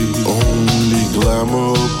mystery. Only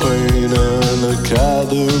glamour, pain and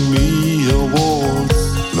Academy Awards.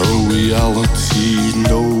 No reality,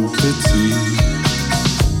 no pity.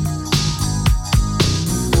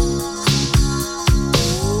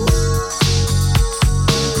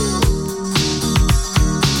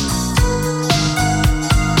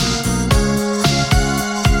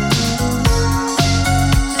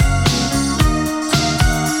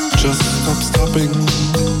 Just stop stopping,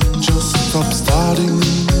 just stop starting.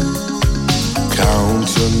 Count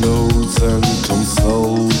your notes and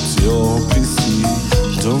consult your PC.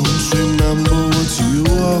 Don't remember what you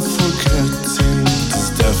are forgetting. This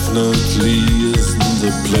definitely isn't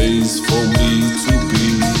the place for me to be.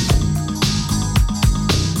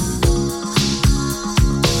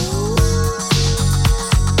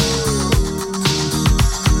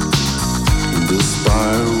 The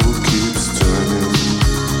spiral keeps turning,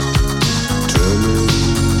 turning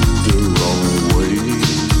the wrong way.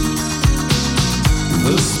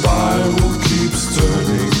 The spiral keeps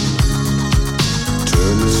turning,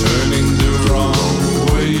 turning the wrong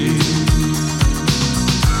way.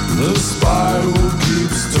 The spiral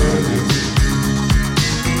keeps turning,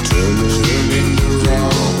 turning the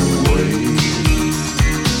wrong way.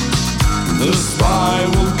 The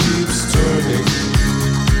spiral keeps turning,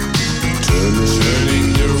 turning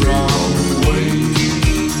the wrong way.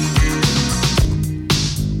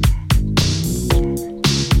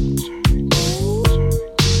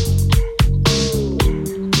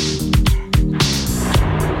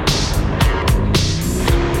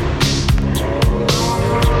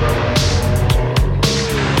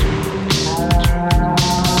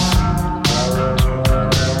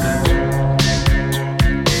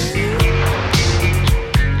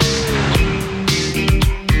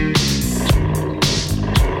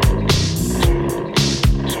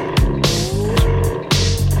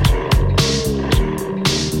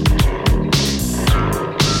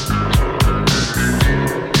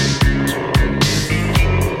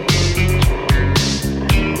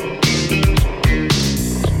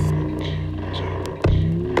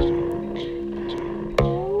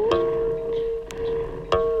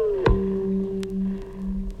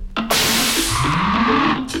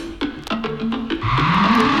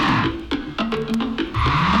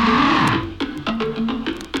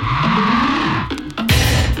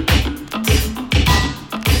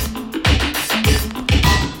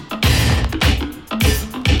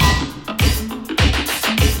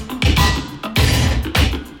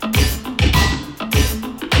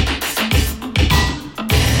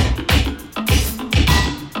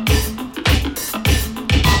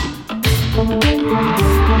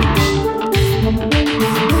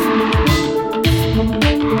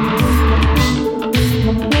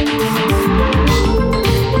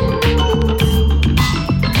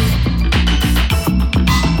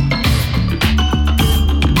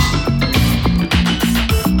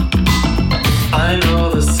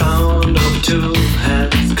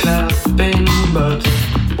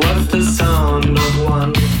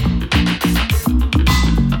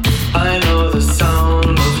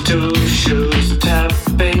 Tap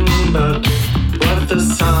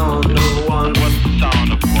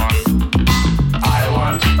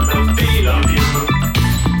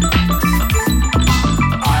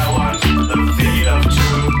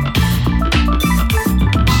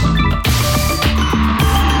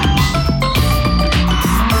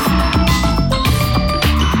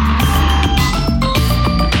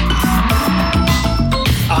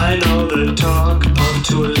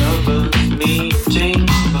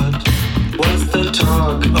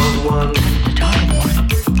one.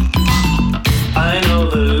 I know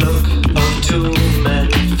the look of two men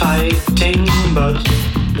fighting, but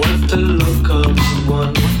what's the look of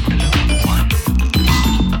one?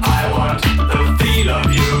 I want the feel of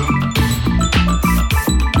you.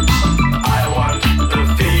 I want the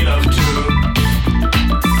feel of two.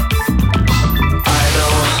 I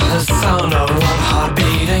know the sound of one heart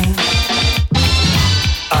beating.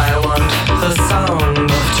 I want the sound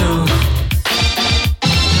of two.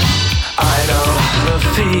 I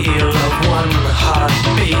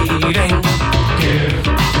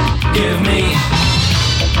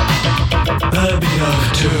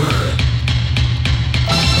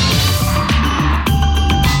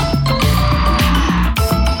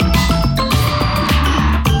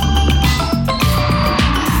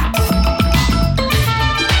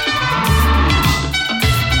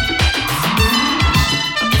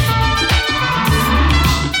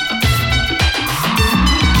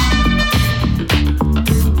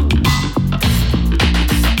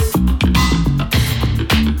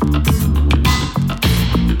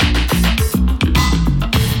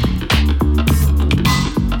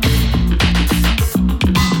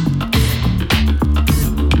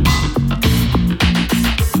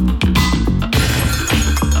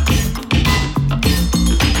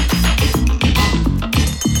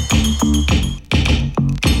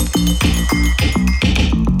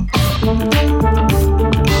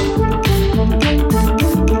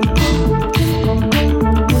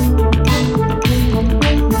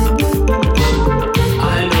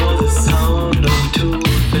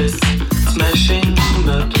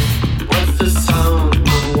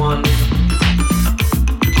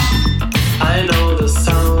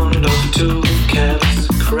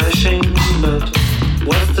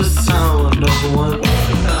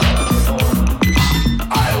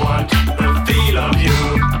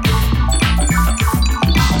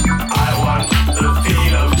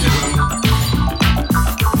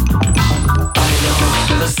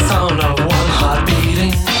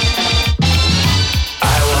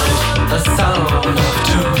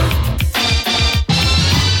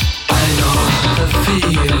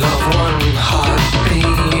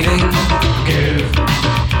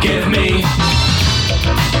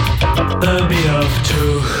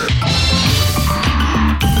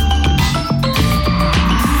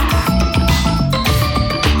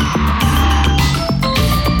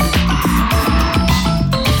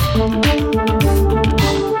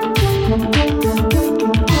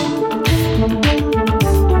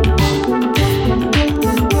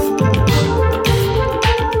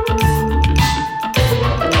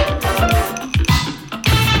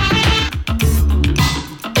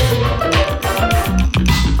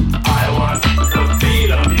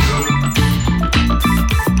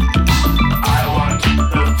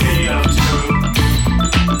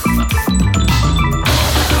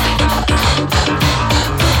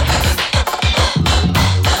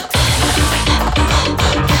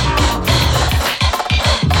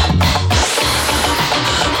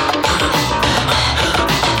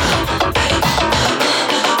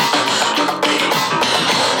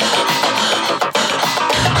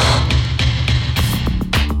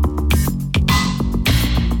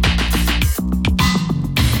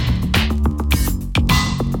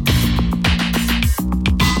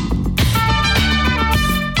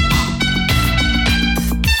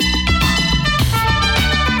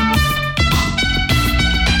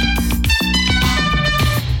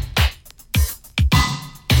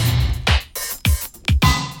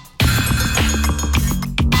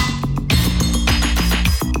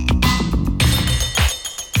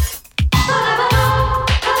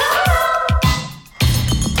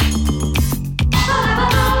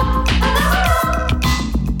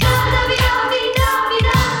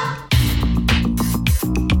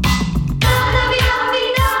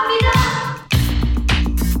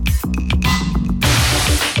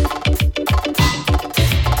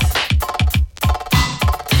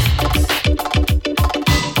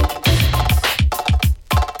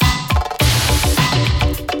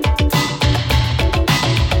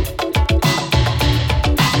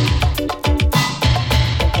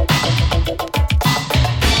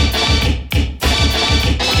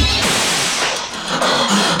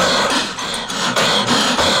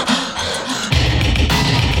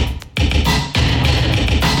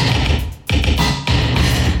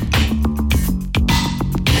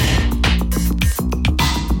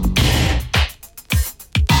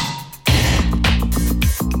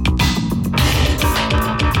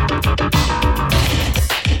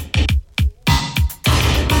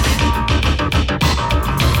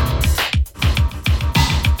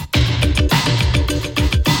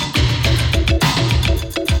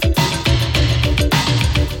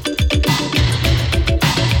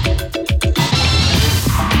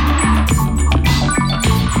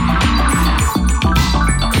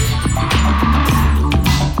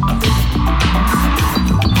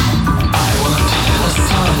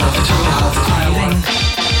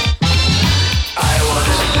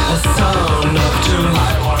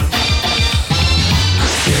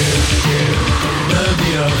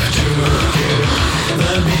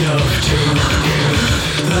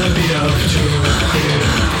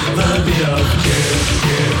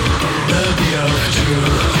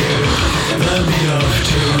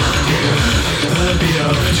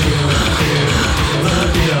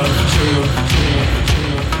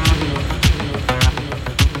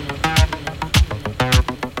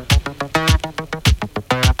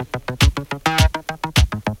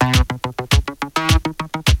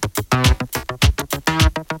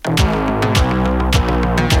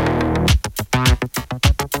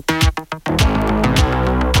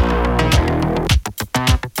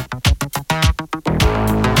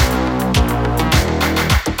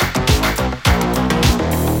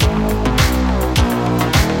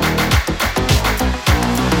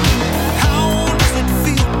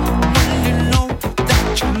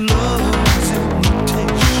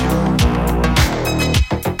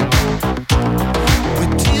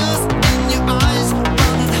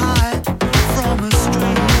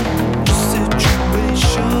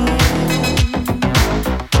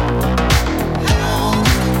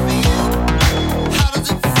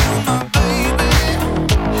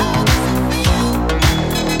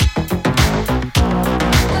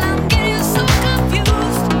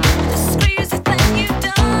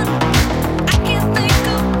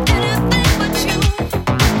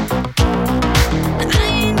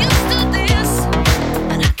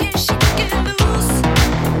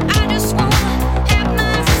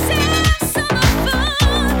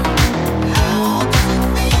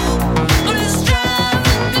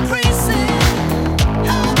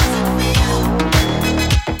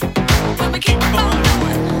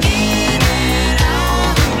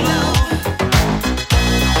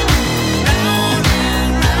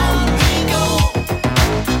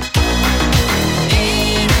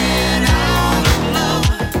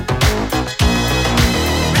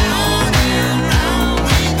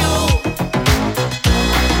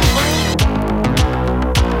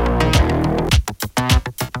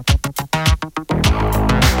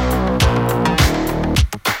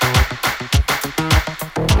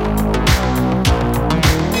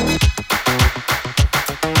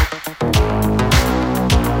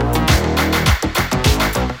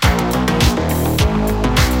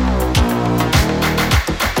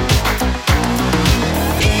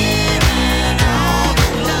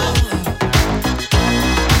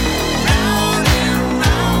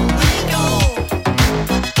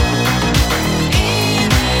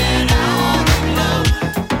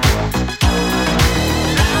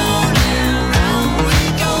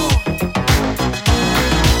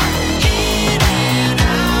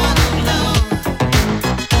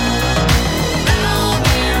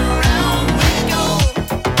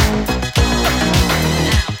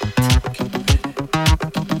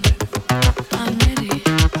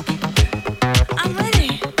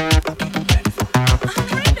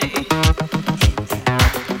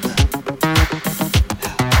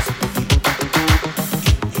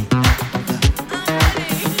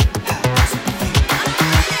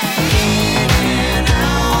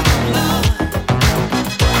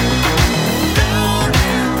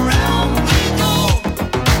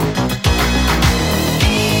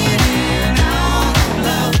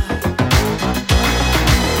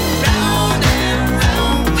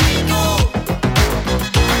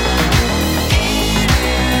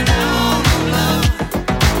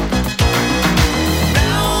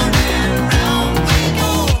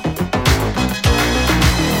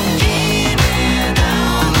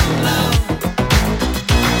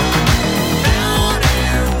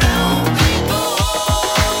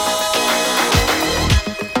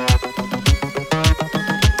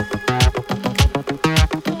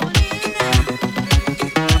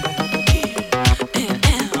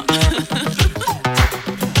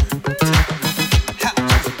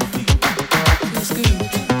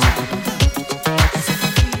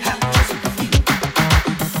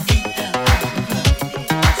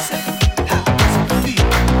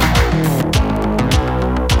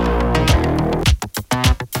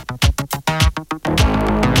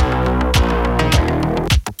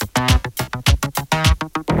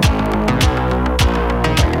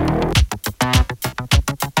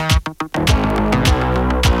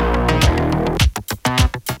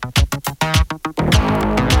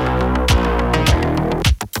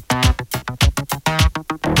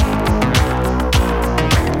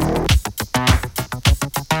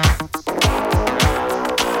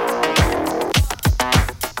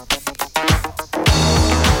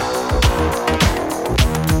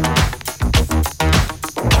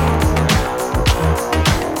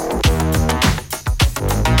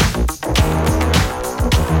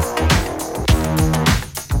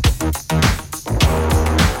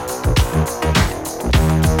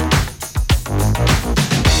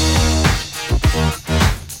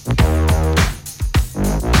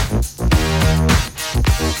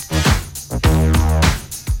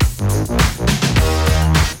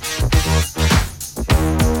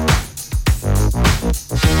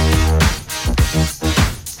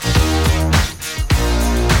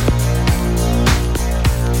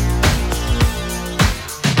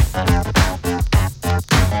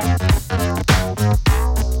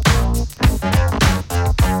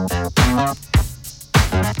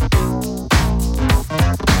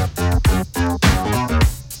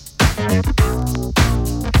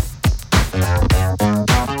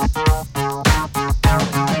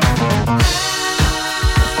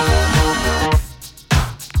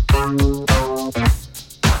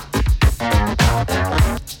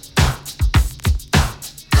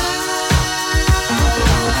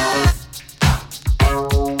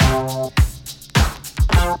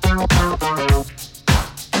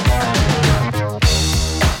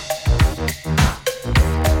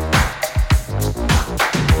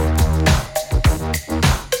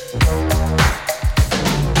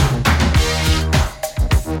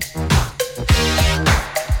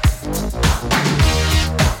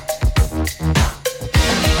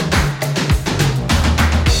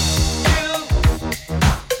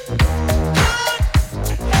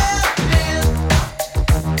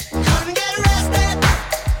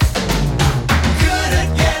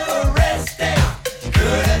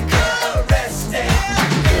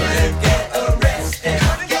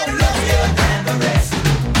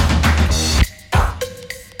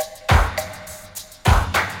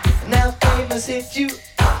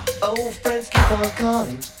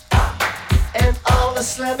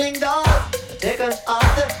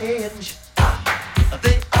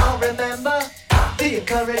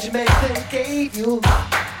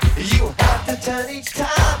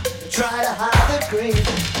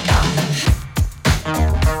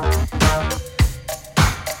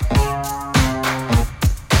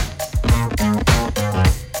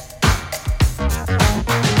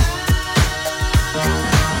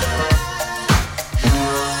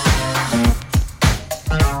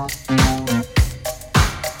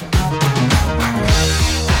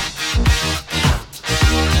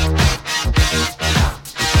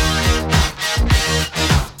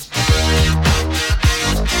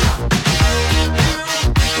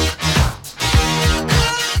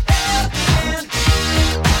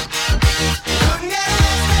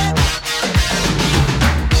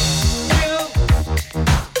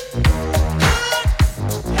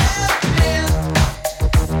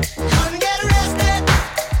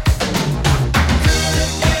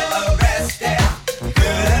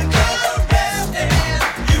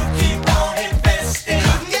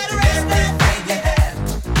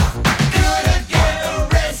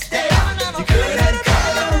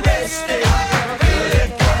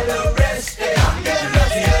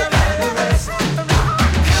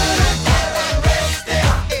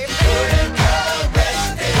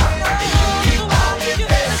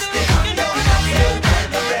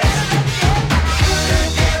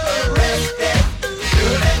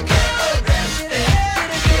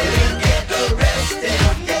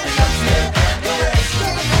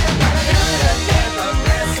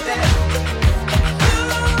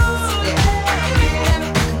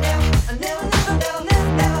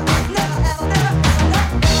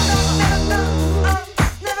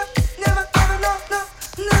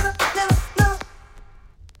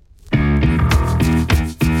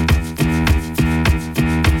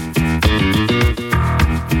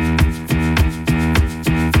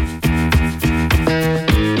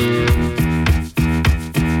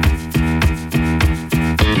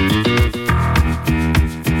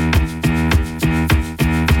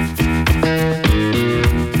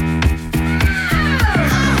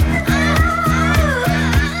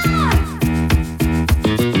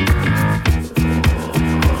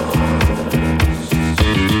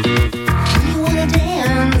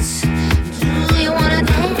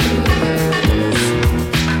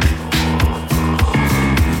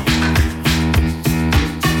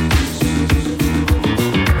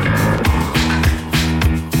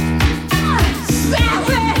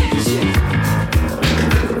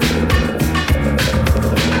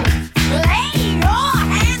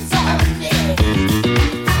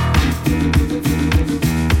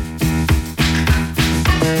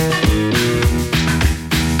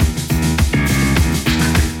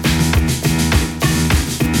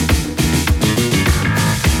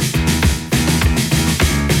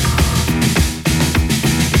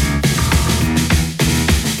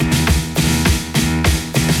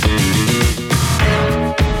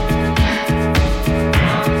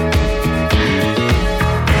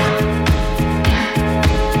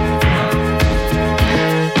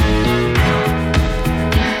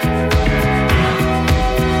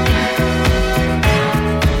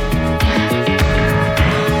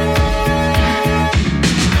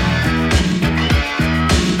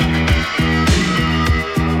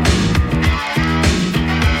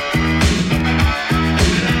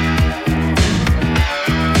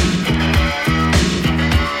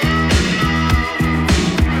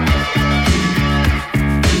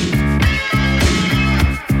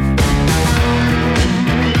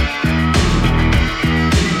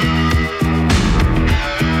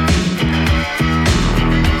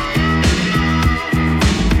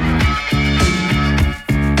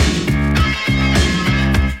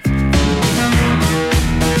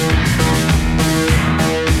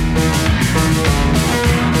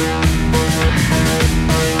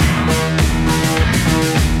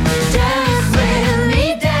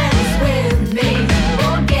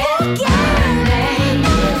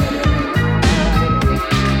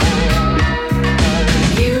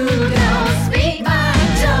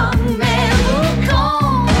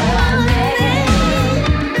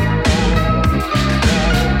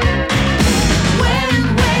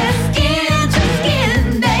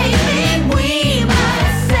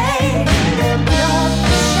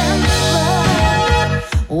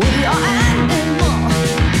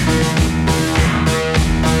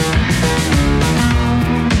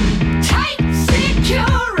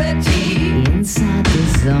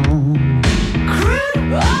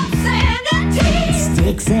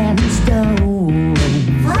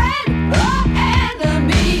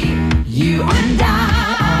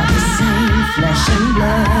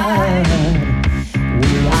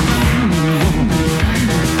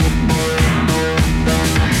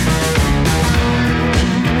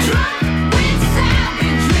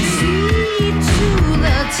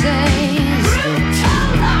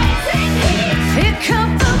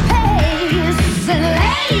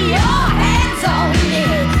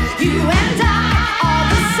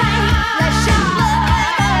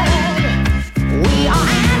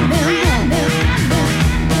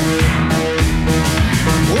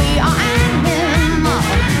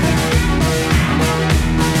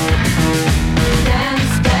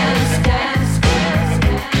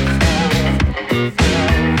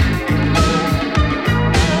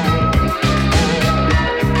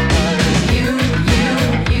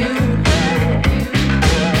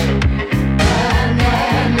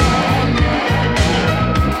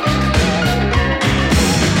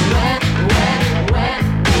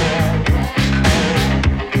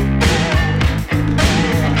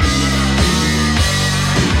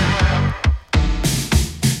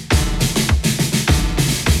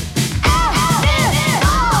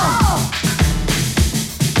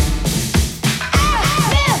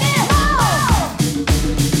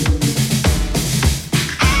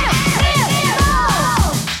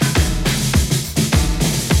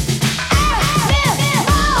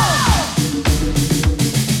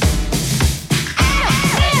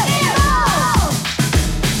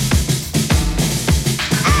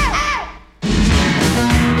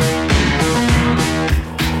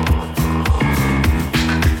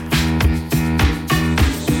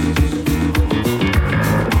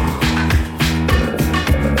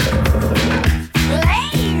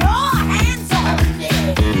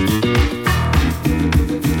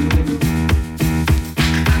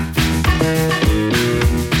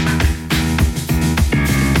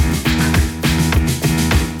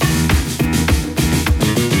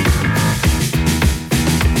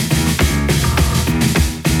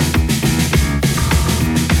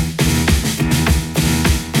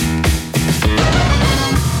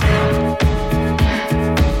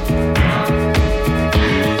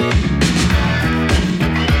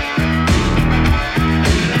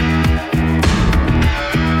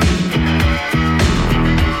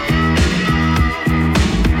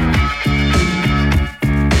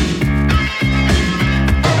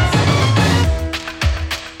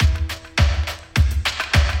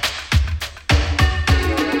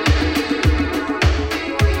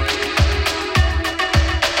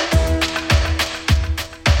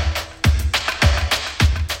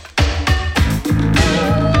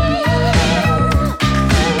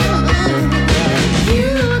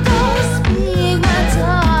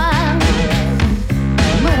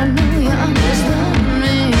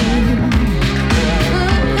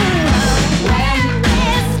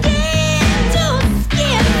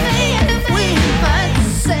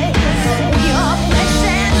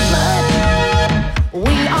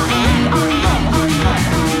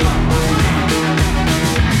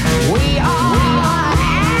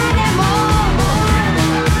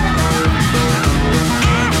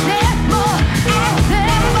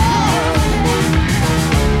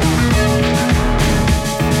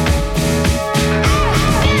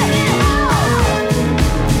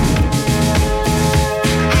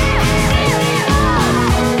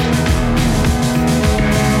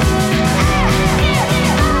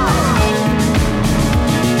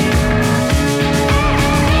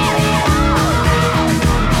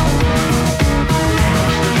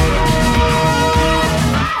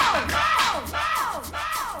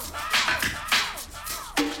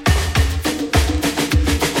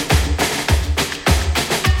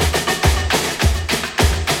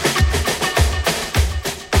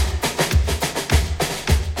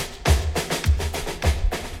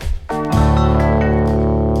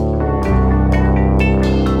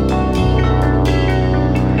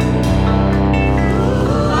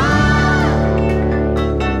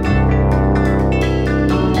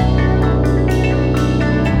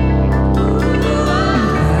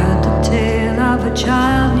a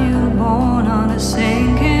child newborn on a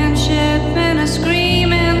sinking ship in a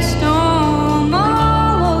screaming storm,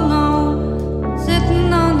 all alone,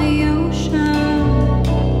 sitting on the ocean.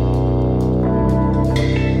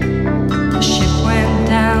 The ship went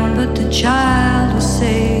down, but the child was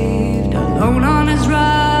saved. Alone on his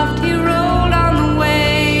raft, he rolled on the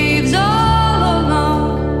waves, all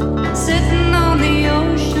alone, sitting on the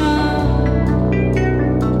ocean.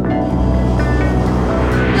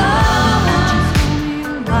 Love, won't you throw me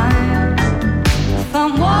a line? If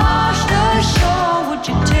I'm washed ashore, would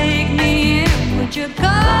you take me in? Would you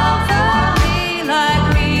comfort me like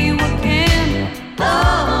we were kin?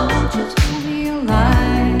 Love, won't you throw me a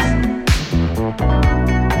line?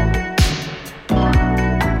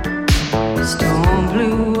 Storm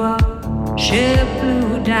blew up, ship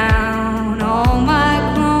blew down, all my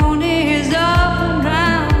cronies up and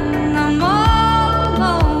round. I'm all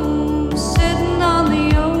alone, sitting on the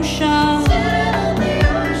ocean.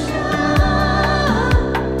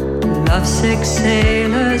 Lovesick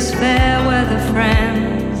sailors, fair weather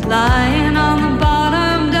friends, lying on the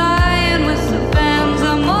bottom, dying with the bends.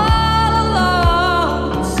 I'm all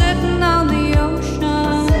alone, sitting on the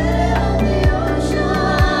ocean.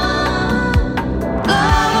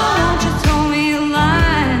 Love, won't you throw me a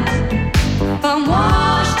line? If I'm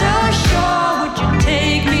washed ashore, would you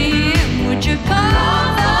take me in? Would you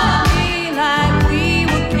comfort me like we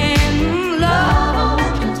were kin? Love,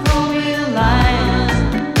 won't you throw me a line?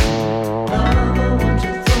 Love, won't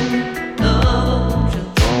you throw me? Love, won't you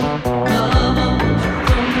throw me? Love, won't you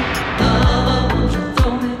throw me? Love, won't you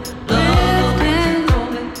throw me? Drifting,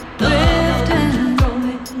 drifting,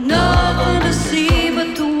 nothing to see but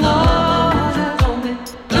the water.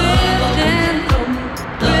 Drifting,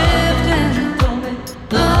 drifting,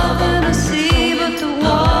 nothing to see but the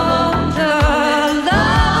water.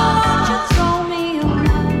 Love, won't you throw me a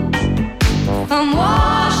line? If I'm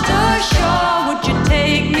washed ashore, would you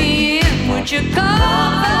take me in? Would you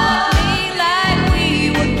comfort me like we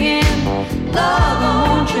were kin? Love,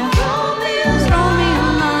 won't you throw me a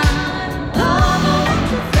line? Love, won't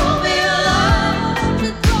you throw me a line?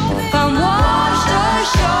 If I'm washed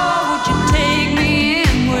ashore, would you take me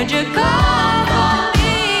in? Would you comfort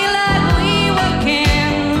me like we were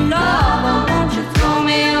kin? Love, won't you throw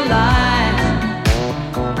me a line?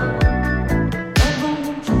 Love,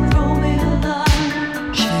 won't you throw me a line?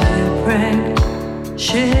 Shipwreck,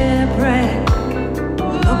 shipwreck,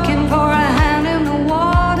 looking for a hand in the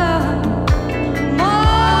water. I'm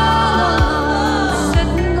all alone,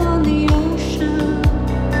 sitting on the ocean.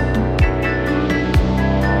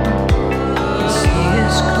 The sea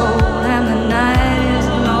is cold and the night is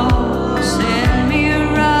long. Send me a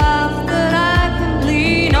raft that I can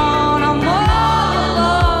lean on. I'm all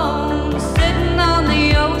alone, sitting on the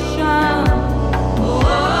ocean. Oh,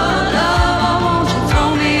 love, won't you throw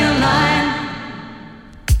me a line?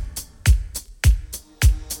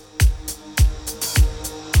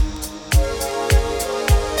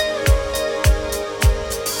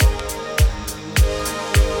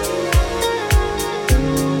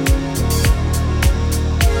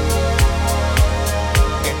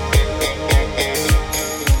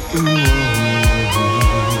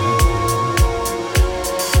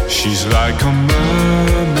 She's like a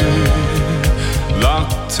mermaid,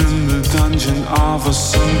 locked in the dungeon of a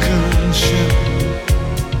sunken ship.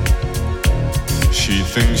 She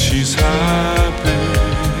thinks she's happy,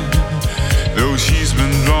 though she's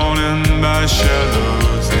been drawn in by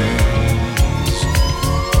shallow things.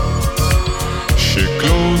 She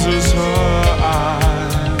closes her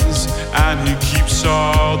eyes, and he keeps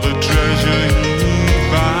all the treasure he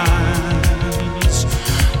finds,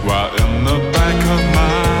 while in the back of my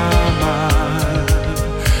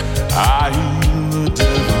I hear the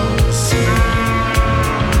devil sing.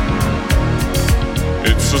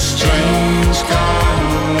 It's a strange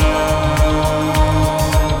kind of love,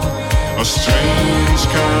 a strange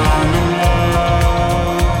kind of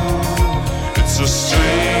love. It's a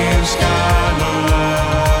strange kind of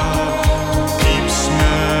love.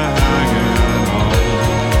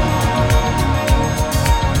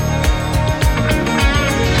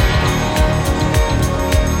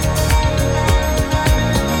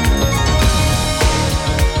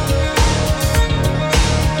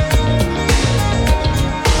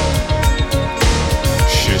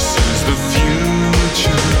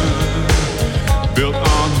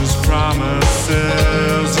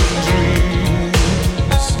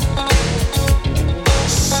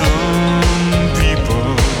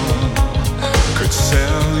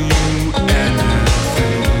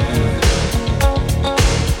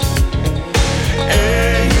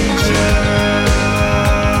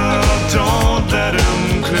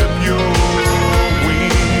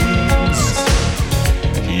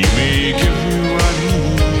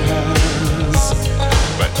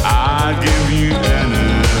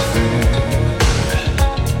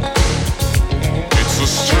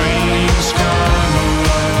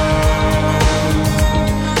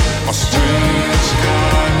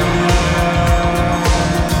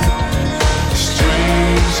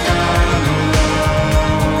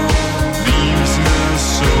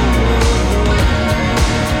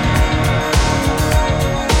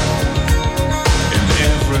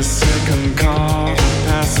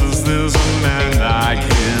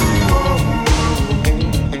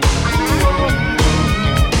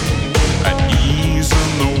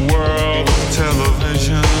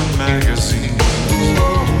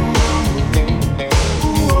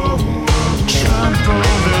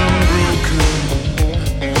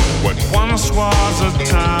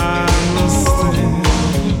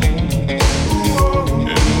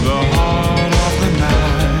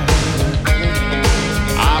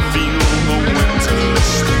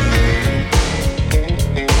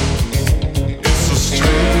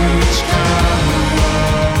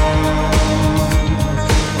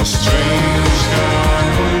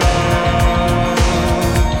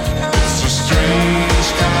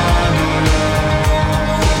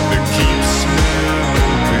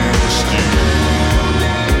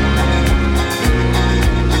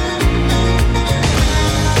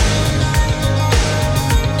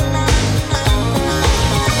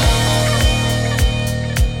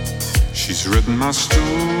 written my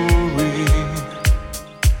story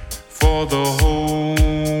for the whole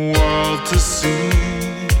world to see.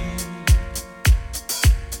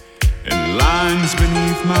 In lines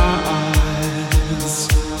beneath my eyes,